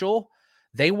special,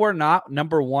 they were not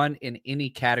number one in any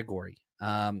category.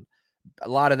 A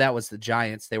lot of that was the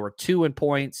Giants. They were 2 in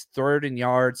points, 3rd in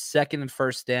yards, 2nd in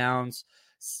first downs,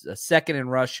 2nd in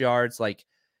rush yards. Like,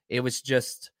 it was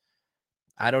just,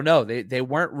 I don't know. They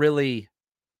weren't really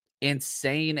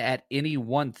insane at any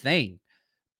one thing.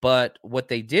 But what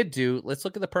they did do, let's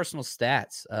look at the personal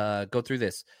stats. Go through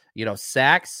this.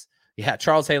 Sacks. Yeah,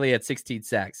 Charles Haley had 16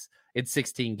 sacks in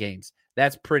 16 games.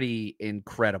 That's pretty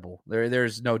incredible.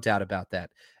 There's no doubt about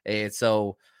that. And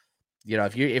so,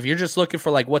 if you're just looking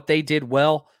for like what they did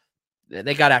well,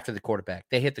 they got after the quarterback.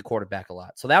 They hit the quarterback a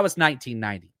lot. So that was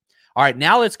 1990. All right,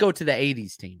 now let's go to the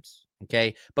 80s teams.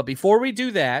 Okay, but before we do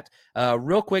that,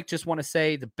 real quick, just want to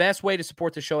say the best way to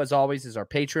support the show, as always, is our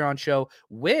Patreon show,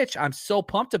 which I'm so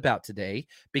pumped about today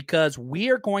because we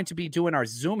are going to be doing our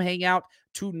Zoom Hangout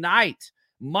tonight,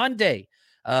 Monday,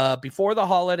 before the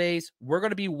holidays. We're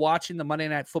going to be watching the Monday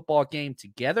Night Football game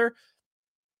together.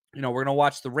 We're going to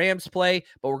watch the Rams play,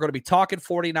 but we're going to be talking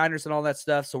 49ers and all that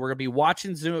stuff. So we're going to be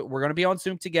watching Zoom. We're going to be on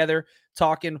Zoom together,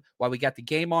 talking while we got the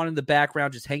game on in the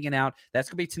background, just hanging out. That's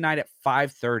going to be tonight at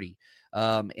 5:30.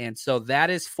 And so that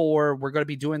is we're going to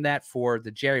be doing that for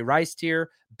the Jerry Rice tier,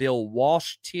 Bill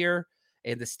Walsh tier,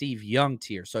 and the Steve Young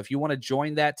tier. So if you want to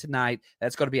join that tonight,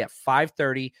 that's going to be at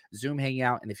 5:30, Zoom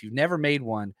Hangout. And if you've never made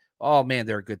one, oh, man,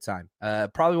 they're a good time.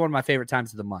 Probably one of my favorite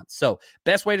times of the month. So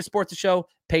best way to support the show,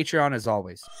 Patreon as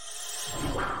always.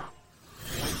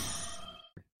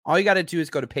 All you got to do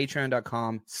is go to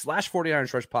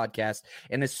patreon.com/49ers Rush Podcast.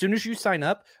 And as soon as you sign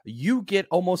up, you get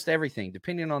almost everything,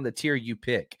 depending on the tier you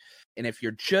pick. And if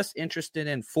you're just interested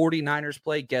in 49ers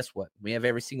play, guess what? We have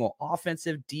every single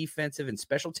offensive, defensive, and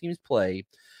special teams play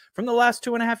from the last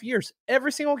 2.5 years.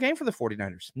 Every single game for the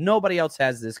 49ers. Nobody else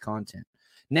has this content.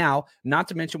 Now, not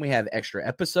to mention we have extra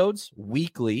episodes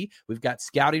weekly. We've got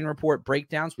scouting report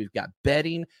breakdowns. We've got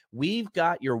betting. We've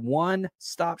got your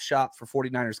one-stop shop for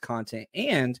 49ers content.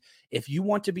 And if you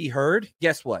want to be heard,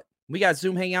 guess what? We got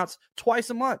Zoom Hangouts twice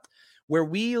a month where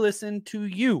we listen to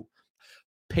you.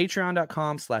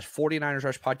 Patreon.com/49ers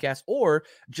Rush Podcast, or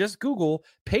just Google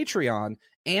Patreon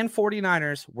and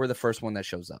 49ers. We're the first one that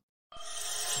shows up.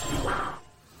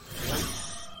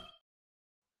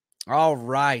 All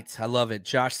right. I love it.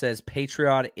 Josh says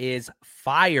Patreon is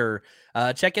fire.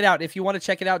 Check it out. If you want to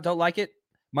check it out, don't like it,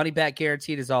 money back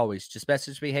guaranteed as always. Just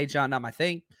message me. Hey, John, not my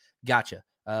thing. Gotcha.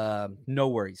 No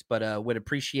worries, but would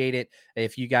appreciate it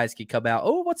if you guys could come out.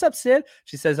 Oh, what's up, Sid?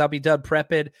 She says, I'll be done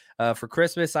prepping for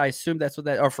Christmas. I assume that's what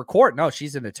or for court. No,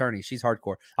 she's an attorney. She's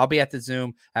hardcore. I'll be at the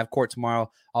Zoom. I have court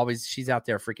tomorrow. Always, she's out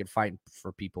there freaking fighting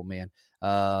for people, man.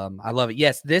 I love it.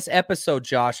 Yes, this episode,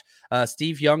 Josh,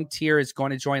 Steve Young tier is going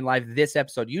to join live this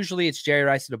episode. Usually it's Jerry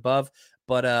Rice and above,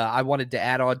 but I wanted to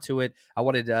add on to it. I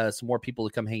wanted some more people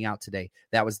to come hang out today.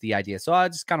 That was the idea. So I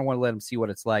just kind of want to let them see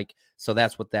what it's like. So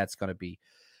that's what that's going to be.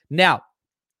 Now,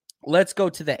 let's go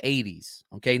to the 80s.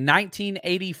 Okay,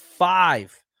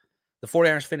 1985. The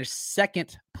 49ers finished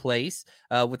second place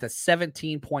with a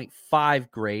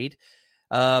 17.5 grade.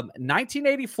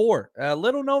 1984, a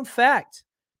little known fact.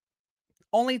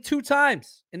 Only 2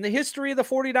 times in the history of the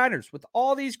 49ers with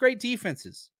all these great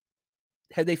defenses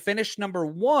had they finished number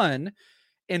 1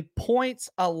 in points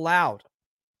allowed.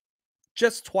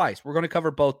 Just twice. We're going to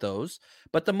cover both those.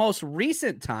 But the most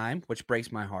recent time, which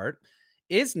breaks my heart,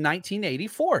 is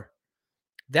 1984.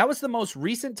 That was the most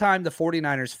recent time the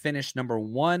 49ers finished number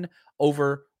 1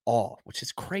 overall, which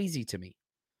is crazy to me.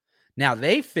 Now,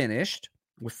 they finished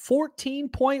with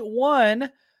 14.1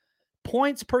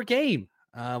 points per game.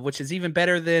 Which is even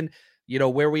better than,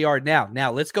 where we are now.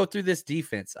 Now, let's go through this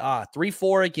defense.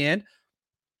 3-4 again.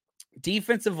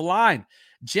 Defensive line,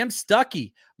 Jim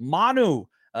Stuckey, Manu,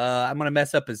 I'm going to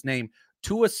mess up his name,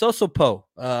 Tua Sosopo,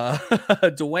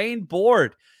 Dwayne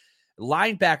Board,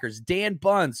 linebackers, Dan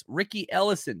Buns, Ricky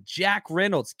Ellison, Jack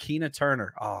Reynolds, Keena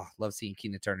Turner. Oh, love seeing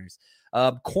Keena Turners.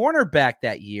 Cornerback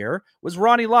that year was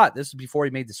Ronnie Lott. This was before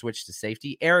he made the switch to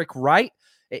safety. Eric Wright.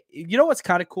 You know what's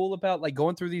kind of cool about like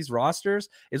going through these rosters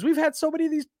is we've had so many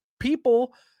of these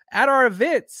people at our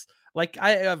events. Like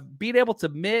I have been able to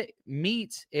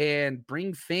meet and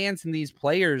bring fans and these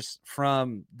players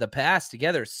from the past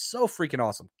together. So freaking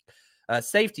awesome.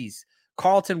 Safeties,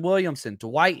 Carlton Williamson,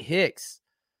 Dwight Hicks.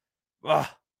 Oh,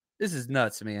 this is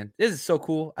nuts, man. This is so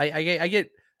cool. I get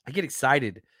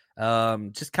excited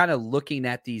just kind of looking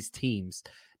at these teams.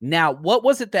 Now, what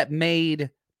was it that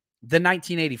made the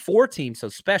 1984 team so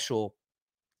special?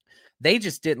 They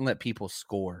just didn't let people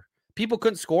score. People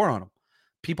couldn't score on them.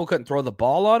 People couldn't throw the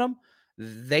ball on them.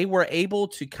 they were able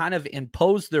to kind of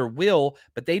impose their will,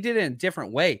 but they did it in a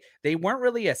different way. They weren't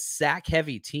really a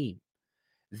sack-heavy team.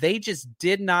 They just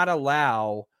did not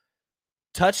allow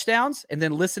touchdowns, and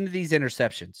then listen to these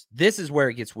interceptions. This is where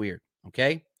it gets weird,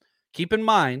 okay? Keep in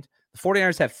mind, the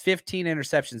 49ers have 15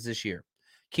 interceptions this year.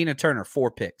 Keenan Turner,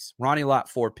 4 picks. Ronnie Lott,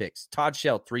 4 picks. Todd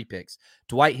Shell, 3 picks.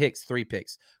 Dwight Hicks, 3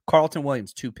 picks. Carlton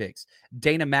Williams, 2 picks.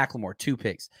 Dana McLemore, 2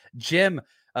 picks. Jim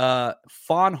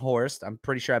Fawnhorst, I'm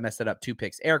pretty sure I messed that up, 2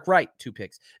 picks. Eric Wright, 2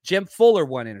 picks. Jim Fuller,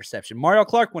 1 interception. Mario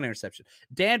Clark, 1 interception.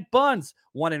 Dan Buns,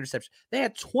 1 interception. They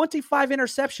had 25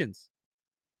 interceptions.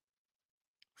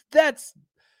 It's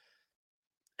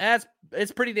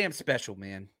pretty damn special,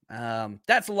 man.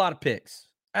 That's a lot of picks.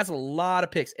 That's a lot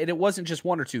of picks. And it wasn't just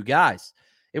 1 or 2 guys.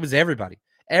 It was everybody.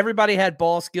 Everybody had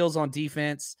ball skills on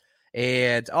defense.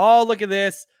 And, oh, look at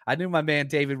this. I knew my man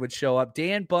David would show up.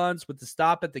 Dan Buns with the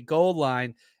stop at the goal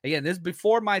line. Again, this is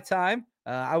before my time.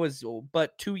 I was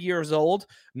but 2 years old,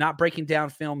 not breaking down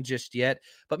film just yet.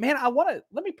 But, man,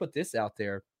 let me put this out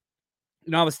there.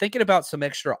 I was thinking about some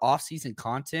extra offseason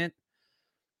content.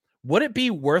 Would it be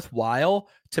worthwhile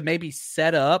to maybe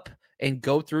set up and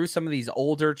go through some of these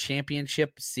older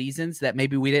championship seasons that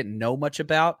maybe we didn't know much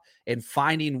about and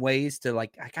finding ways to, I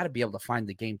got to be able to find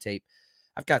the game tape.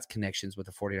 I've got connections with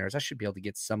the 49ers. I should be able to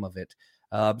get some of it.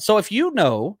 So if you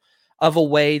know of a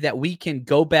way that we can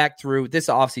go back through this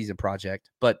offseason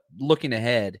project, but looking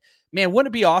ahead, man,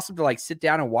 wouldn't it be awesome to sit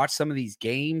down and watch some of these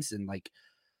games and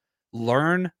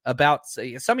learn about,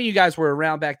 some of you guys were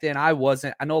around back then. I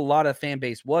wasn't. I know a lot of the fan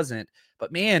base wasn't,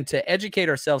 but man, to educate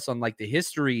ourselves on the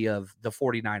history of the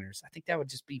 49ers, I think that would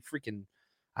just be freaking,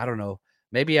 I don't know.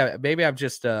 Maybe I'm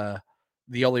just the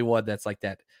only one that's like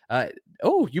that.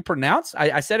 Oh, you pronounced?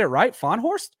 I said it right.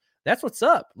 Fawnhorst? That's what's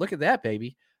up. Look at that,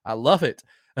 baby. I love it.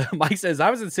 Mike says I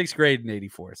was in 6th grade in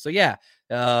 '84. So yeah,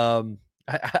 I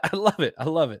love it. I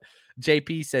love it.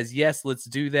 JP says, yes, let's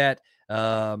do that.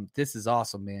 This is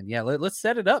awesome, man. Yeah, let's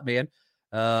set it up, man.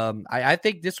 I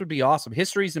think this would be awesome.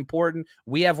 History is important.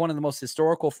 We have one of the most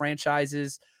historical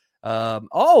franchises.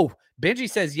 Benji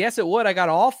says, yes, it would. I got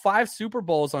all 5 Super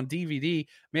Bowls on DVD.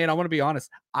 Man, I want to be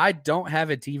honest. I don't have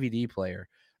a DVD player.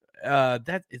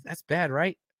 That's bad,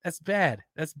 right? That's bad.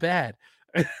 That's bad.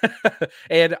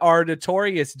 And our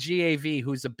notorious GAV,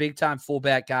 who's a big time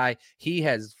fullback guy, he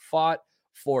has fought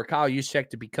for Kyle Juszczyk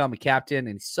to become a captain,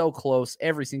 and he's so close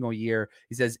every single year.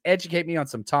 He says, educate me on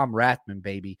some Tom Rathman,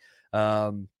 baby.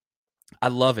 I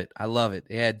love it. I love it.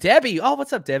 Yeah, Debbie. Oh,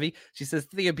 what's up, Debbie? She says,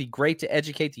 I think it'd be great to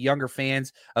educate the younger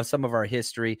fans of some of our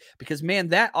history because, man,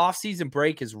 that offseason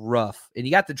break is rough. And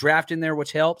you got the draft in there,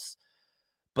 which helps.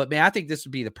 But, man, I think this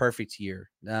would be the perfect year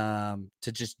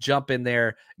to just jump in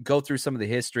there, go through some of the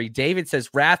history. David says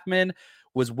Rathman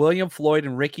was William Floyd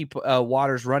and Ricky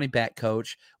Waters' running back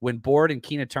coach when Board and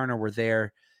Keenan Turner were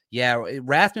there. Yeah,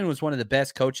 Rathman was one of the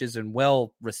best coaches and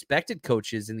well-respected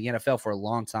coaches in the NFL for a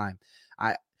long time.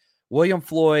 William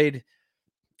Floyd,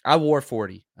 I wore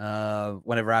 40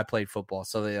 whenever I played football.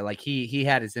 So he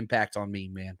had his impact on me,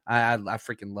 man. I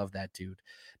freaking love that dude.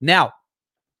 Now,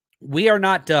 we are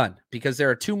not done because there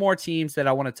are 2 more teams that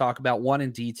I want to talk about, one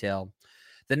in detail.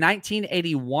 The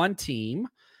 1981 team,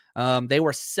 they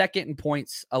were second in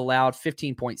points allowed,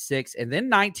 15.6. And then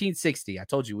 1960, I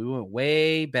told you we went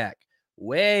way back.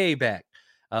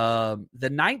 The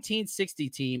 1960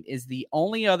 team is the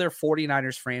only other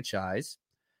 49ers franchise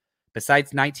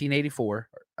besides 1984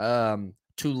 to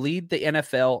lead the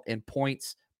NFL in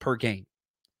points per game.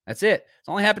 That's it. It's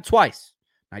only happened twice,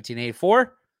 1984,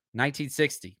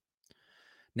 1960.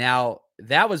 Now,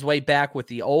 that was way back with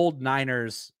the old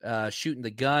Niners shooting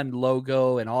the gun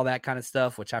logo and all that kind of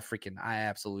stuff, which I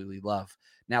absolutely love.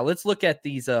 Now, let's look at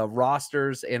these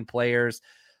rosters and players.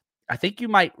 I think you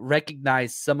might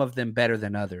recognize some of them better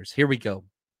than others. Here we go.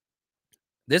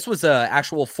 This was an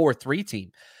actual 4-3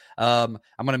 team. I'm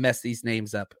going to mess these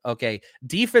names up. Okay.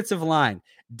 Defensive line,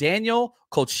 Daniel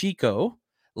Colchico,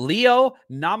 Leo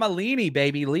Namalini,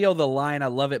 baby. Leo the Lion. I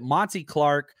love it. Monty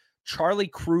Clark, Charlie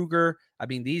Kruger. I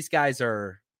mean, these guys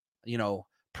are,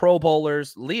 Pro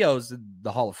Bowlers. Leo's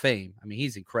the Hall of Fame. I mean,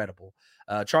 he's incredible.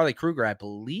 Charlie Kruger, I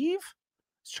believe.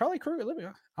 Is Charlie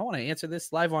Kruger? I want to answer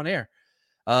this live on air.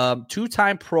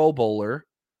 2-time Pro Bowler.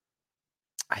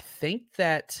 I think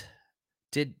that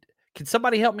can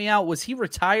somebody help me out? Was he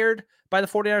retired by the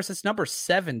 49ers? It's number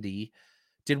 70.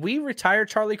 Did we retire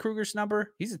Charlie Kruger's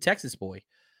number? He's a Texas boy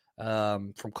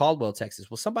from Caldwell, Texas.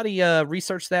 Will somebody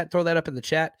research that? Throw that up in the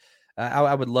chat.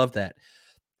 I would love that.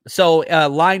 So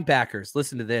linebackers,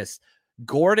 listen to this.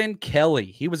 Gordon Kelly.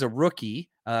 He was a rookie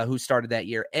who started that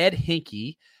year. Ed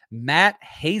Hinkey, Matt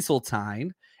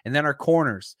Hazeltine, and then our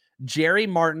corners, Jerry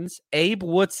Martins, Abe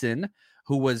Woodson,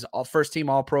 who was a first-team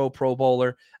All-Pro, Pro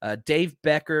Bowler, Dave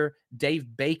Baker,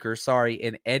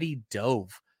 and Eddie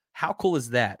Dove. How cool is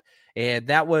that? And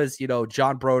that was,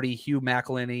 John Brody, Hugh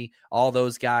McElhenney, all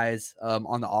those guys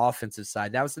on the offensive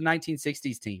side. That was the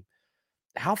 1960s team.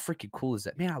 How freaking cool is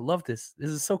that? Man, I love this.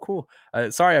 This is so cool.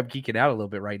 Sorry, I'm geeking out a little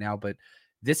bit right now, but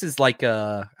this is like,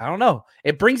 I don't know.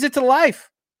 It brings it to life.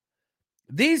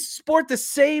 These sport the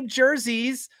same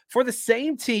jerseys for the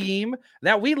same team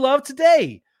that we love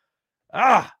today.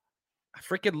 I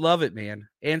freaking love it, man.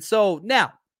 And so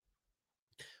now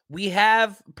we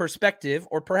have perspective,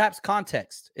 or perhaps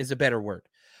context is a better word,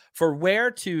 for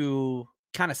where to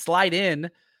kind of slide in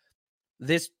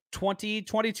this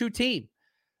 2022 team.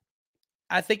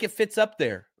 I think it fits up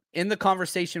there in the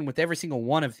conversation with every single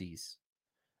one of these.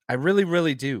 I really,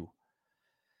 really do.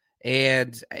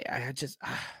 And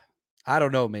I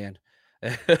don't know, man.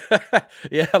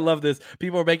 Yeah, I love this.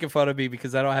 People are making fun of me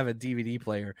because I don't have a DVD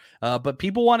player. But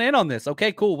people want in on this.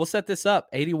 Okay, cool. We'll set this up.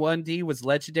 81D was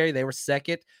legendary. They were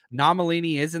second.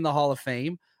 Nomalini is in the Hall of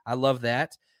Fame. I love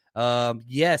that.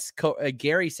 Yes,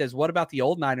 Gary says, what about the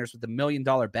old Niners with the $1 million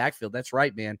backfield? That's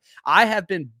right, man. I have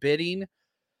been bidding.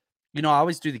 I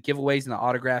always do the giveaways and the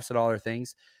autographs and all other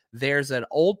things. There's an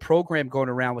old program going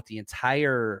around with the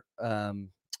entire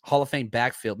Hall of Fame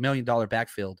backfield, $1 million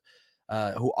backfield,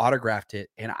 who autographed it.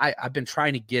 And I've been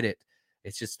trying to get it.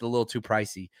 It's just a little too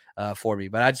pricey for me,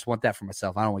 but I just want that for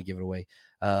myself. I don't want to give it away.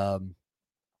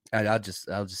 I'll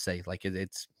just say like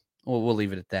it's, we'll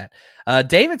leave it at that.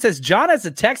 David says, John, as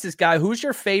a Texas guy, who's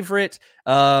your favorite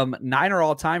Niner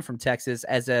all time from Texas?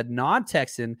 As a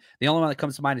non-Texan, the only one that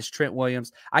comes to mind is Trent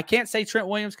Williams. I can't say Trent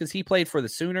Williams because he played for the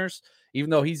Sooners, even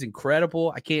though he's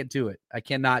incredible. I can't do it. I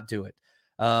cannot do it.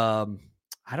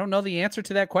 I don't know the answer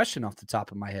to that question off the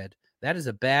top of my head. That is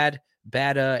a bad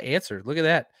answer. Look at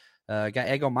that. Got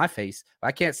egg on my face.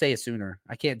 I can't say a Sooner.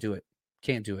 I can't do it.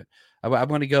 Can't do it. I'm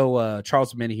going to go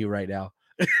Charles Minihue right now.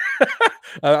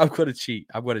 I'm going to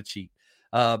cheat.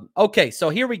 Okay, so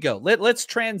here we go. Let's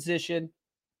transition.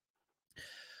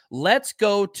 Let's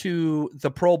go to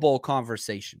the Pro Bowl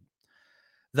conversation.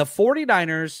 The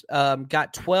 49ers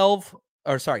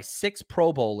got 6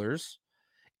 Pro Bowlers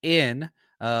in,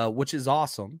 which is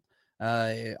awesome.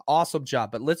 Awesome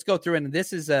job. But let's go through, and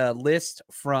this is a list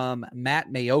from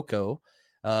Matt Mayoko,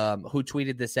 who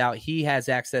tweeted this out. He has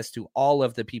access to all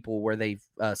of the people where they've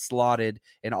slotted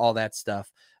and all that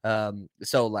stuff.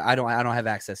 So I don't have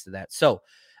access to that. So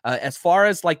as far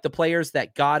as like the players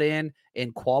that got in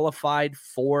and qualified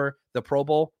for the Pro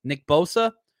Bowl, Nick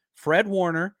Bosa, Fred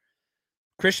Warner,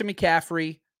 Christian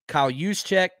McCaffrey, Kyle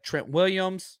Juszczyk, Trent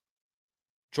Williams,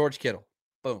 George Kittle.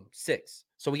 Boom, 6.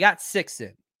 So we got 6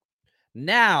 in.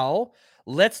 Now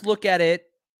let's look at it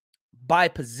by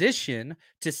position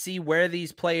to see where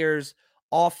these players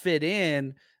all fit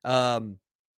in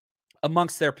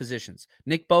amongst their positions.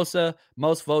 Nick Bosa,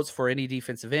 most votes for any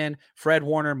defensive end. Fred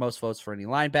Warner, most votes for any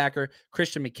linebacker.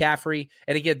 Christian McCaffrey,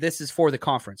 and again, this is for the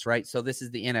conference, right? So this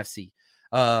is the NFC.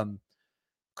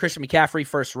 Christian McCaffrey,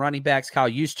 first running backs. Kyle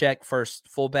Juszczyk, first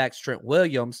fullbacks. Trent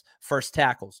Williams, first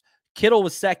tackles. Kittle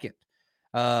was second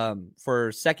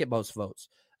for second most votes.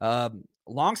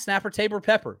 Long snapper Tabor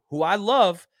Pepper, who I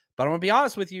love, but I'm going to be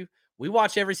honest with you, we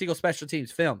watch every single special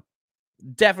teams film.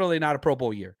 Definitely not a Pro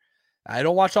Bowl year. I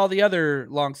don't watch all the other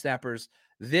long snappers.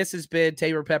 This has been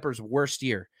Tabor Pepper's worst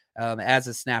year as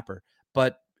a snapper.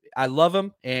 But I love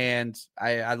him, and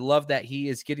I love that he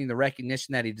is getting the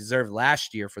recognition that he deserved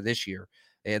last year for this year.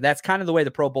 And that's kind of the way the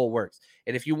Pro Bowl works.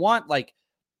 And if you want, like,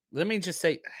 let me just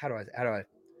say, how do I?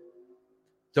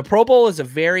 The Pro Bowl is a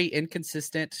very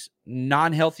inconsistent,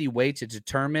 non-healthy way to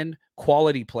determine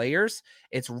quality players.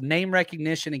 It's name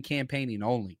recognition and campaigning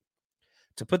only.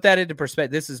 To put that into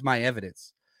perspective, this is my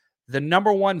evidence. The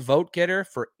number one vote getter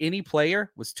for any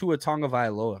player was Tua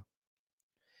Tagovailoa.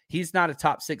 He's not a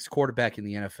top 6 quarterback in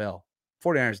the NFL.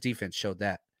 49ers defense showed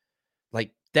that.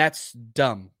 Like, that's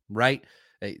dumb, right?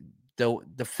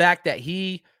 The fact that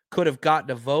he could have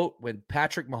gotten a vote when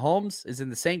Patrick Mahomes is in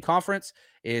the same conference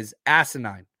is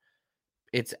asinine.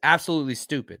 It's absolutely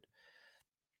stupid.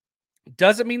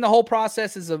 Doesn't mean the whole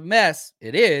process is a mess.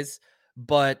 It is,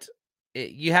 but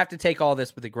you have to take all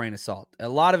this with a grain of salt. A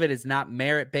lot of it is not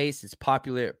merit-based. It's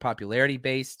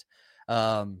popularity-based.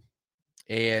 And,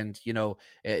 you know,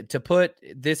 to put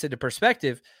this into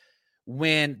perspective,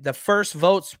 when the first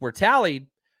votes were tallied,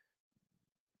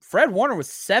 Fred Warner was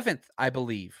 7th, I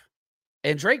believe.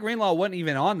 And Dre Greenlaw wasn't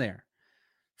even on there.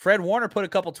 Fred Warner put a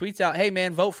couple tweets out, hey,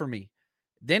 man, vote for me.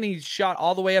 Then he shot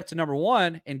all the way up to number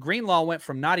 1, and Greenlaw went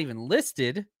from not even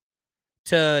listed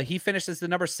to he finished as the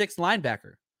number 6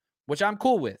 linebacker, which I'm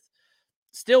cool with.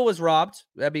 Still was robbed.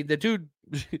 I mean, the dude,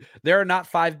 there are not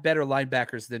 5 better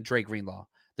linebackers than Dre Greenlaw.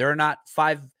 There are not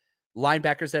 5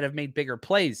 linebackers that have made bigger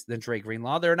plays than Dre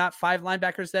Greenlaw. There are not 5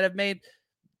 linebackers that have made,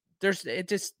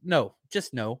 no.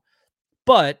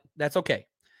 But that's okay.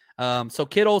 So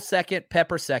Kittle second,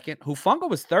 Pepper second. Hufanga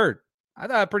was third. I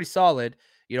thought pretty solid.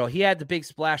 You know, he had the big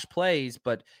splash plays,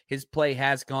 but his play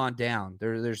has gone down.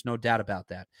 There's no doubt about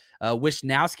that.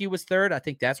 Wisnowski was third. I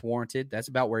think that's warranted. That's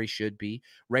about where he should be.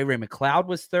 Ray McLeod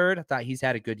was third. I thought he's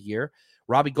had a good year.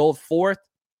 Robbie Gould, fourth.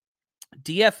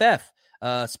 DFF,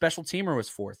 special teamer, was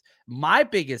fourth. My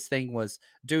biggest thing was,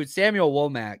 dude, Samuel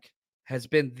Womack has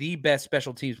been the best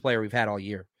special teams player we've had all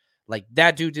year. Like,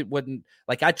 that dude wouldn't,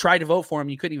 like, I tried to vote for him.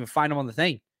 You couldn't even find him on the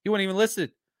thing. He wasn't even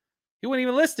listed.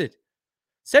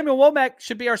 Samuel Womack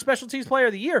should be our special teams player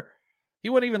of the year. He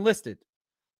wasn't even listed.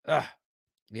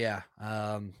 Yeah.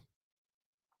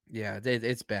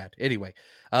 It's bad. Anyway,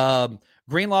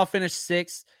 Greenlaw finished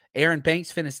 6th. Aaron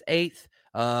Banks finished 8th.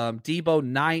 Debo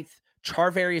 9th.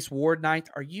 Charvarius Ward 9th.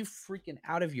 Are you freaking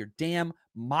out of your damn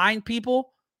mind,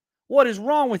 people? What is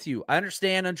wrong with you? I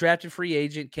understand, undrafted free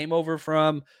agent, came over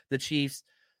from the Chiefs.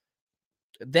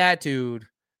 That dude,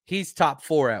 he's top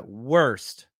 4 at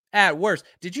worst. At worst.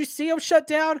 Did you see him shut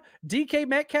down DK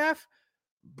Metcalf?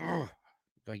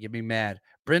 Don't get me mad.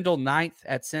 Brindle 9th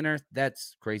at center.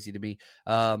 That's crazy to me.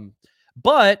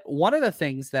 But one of the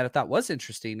things that I thought was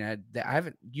interesting, that I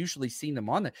haven't usually seen them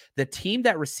on, the team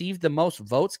that received the most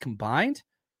votes combined,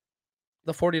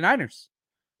 the 49ers.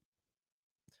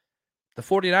 The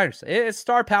 49ers. It's a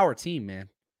star power team, man.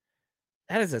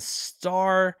 That is a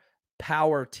star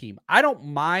power team. I don't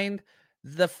mind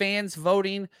the fans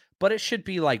voting, but it should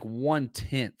be like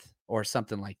 1/10 or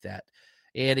something like that.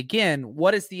 And again,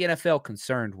 what is the NFL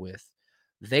concerned with?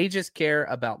 They just care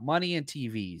about money and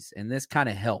TVs, and this kind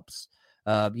of helps.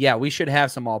 Yeah, we should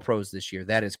have some All-Pros this year.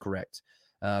 That is correct.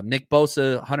 Nick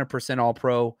Bosa, 100%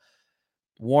 All-Pro.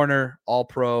 Warner,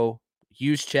 All-Pro.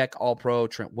 Juszczyk, All-Pro.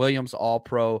 Trent Williams,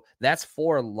 All-Pro. That's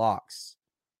 4 locks.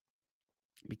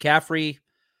 McCaffrey,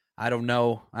 I don't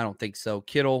know. I don't think so.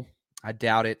 Kittle, I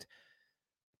doubt it.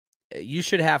 You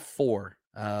should have 4.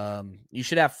 You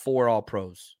should have 4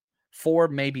 All-Pros. 4,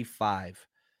 maybe 5.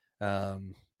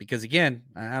 Because, again,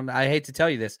 I hate to tell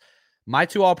you this, my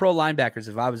 2 All-Pro linebackers,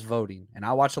 if I was voting, and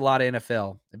I watch a lot of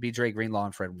NFL, it'd be Dre Greenlaw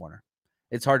and Fred Warner.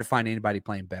 It's hard to find anybody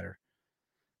playing better.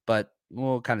 But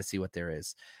we'll kind of see what there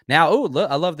is. Now, look,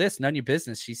 I love this. None of your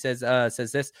business. She says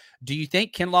this. Do you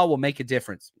think Kinlaw will make a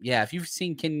difference? Yeah, if you've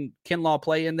seen Kinlaw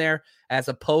play in there, as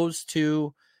opposed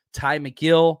to Ty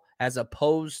McGill, as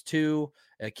opposed to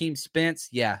Akeem Spence,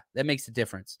 yeah, that makes a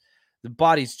difference. The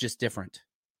body's just different.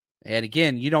 And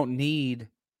again, you don't need,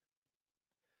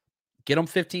 get them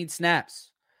 15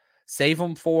 snaps, save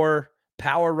them for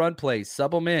power run plays,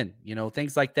 sub them in,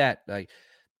 things like that. Like,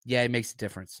 yeah, it makes a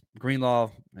difference.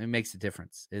 Greenlaw, it makes a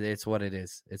difference. It's what it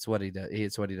is. It's what he does.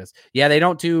 It's what he does. Yeah, they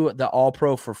don't do the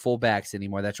All-Pro for fullbacks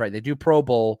anymore. That's right. They do Pro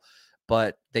Bowl,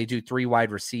 but they do 3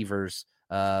 wide receivers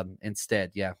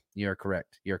instead. Yeah, you're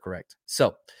correct.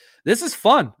 So this is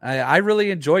fun. I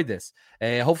really enjoyed this.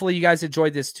 Hopefully you guys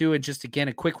enjoyed this too. And just again,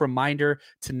 a quick reminder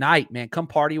tonight, man, come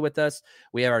party with us.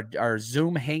 We have our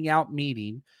Zoom hangout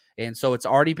meeting. And so it's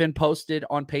already been posted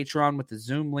on Patreon with the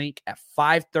Zoom link at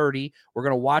 5:30. We're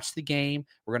going to watch the game.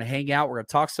 We're going to hang out. We're going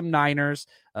to talk some Niners.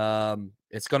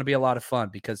 It's going to be a lot of fun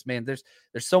because, man, there's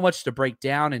so much to break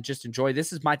down and just enjoy.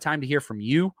 This is my time to hear from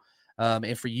you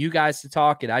and for you guys to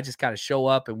talk. And I just kind of show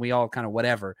up and we all kind of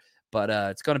whatever. But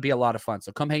it's going to be a lot of fun.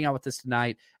 So come hang out with us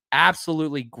tonight.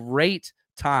 Absolutely great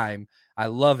time. I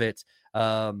love it.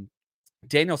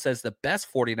 Daniel says the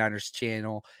best 49ers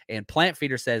channel, and Plant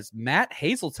Feeder says Matt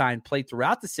Hazeltine played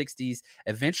throughout the 60s,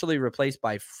 eventually replaced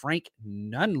by Frank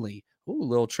Nunley. Ooh,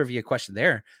 little trivia question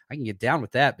there. I can get down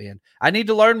with that, man. I need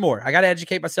to learn more. I got to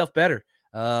educate myself better.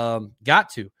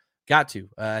 Got to.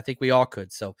 I think we all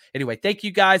could. So anyway, thank you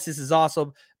guys. This is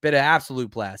awesome. Been an absolute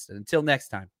blast. And until next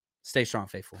time, stay strong,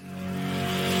 faithful.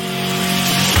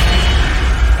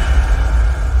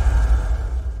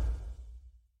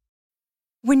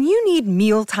 When you need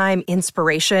mealtime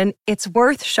inspiration, it's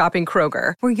worth shopping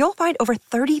Kroger, where you'll find over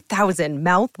 30,000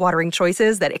 mouth-watering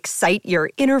choices that excite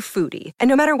your inner foodie. And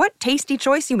no matter what tasty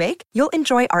choice you make, you'll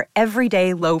enjoy our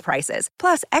everyday low prices,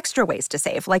 plus extra ways to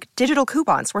save, like digital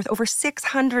coupons worth over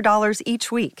 $600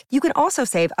 each week. You can also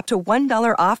save up to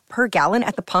 $1 off per gallon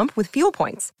at the pump with fuel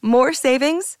points. More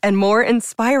savings and more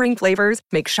inspiring flavors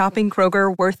make shopping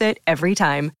Kroger worth it every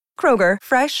time. Kroger,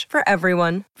 fresh for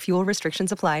everyone. Fuel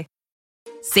restrictions apply.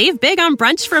 Save big on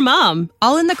brunch for mom,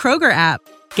 all in the Kroger app.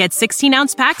 Get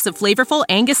 16-ounce packs of flavorful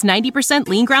Angus 90%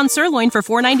 lean ground sirloin for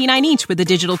 $4.99 each with a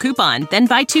digital coupon. Then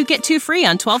buy 2, get 2 free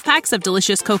on 12 packs of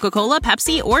delicious Coca-Cola,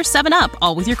 Pepsi, or 7-Up,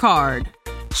 all with your card.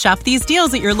 Shop these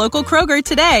deals at your local Kroger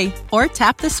today, or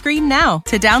tap the screen now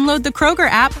to download the Kroger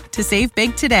app to save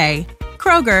big today.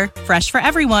 Kroger, fresh for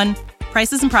everyone.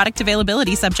 Prices and product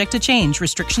availability subject to change.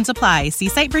 Restrictions apply. See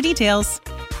site for details.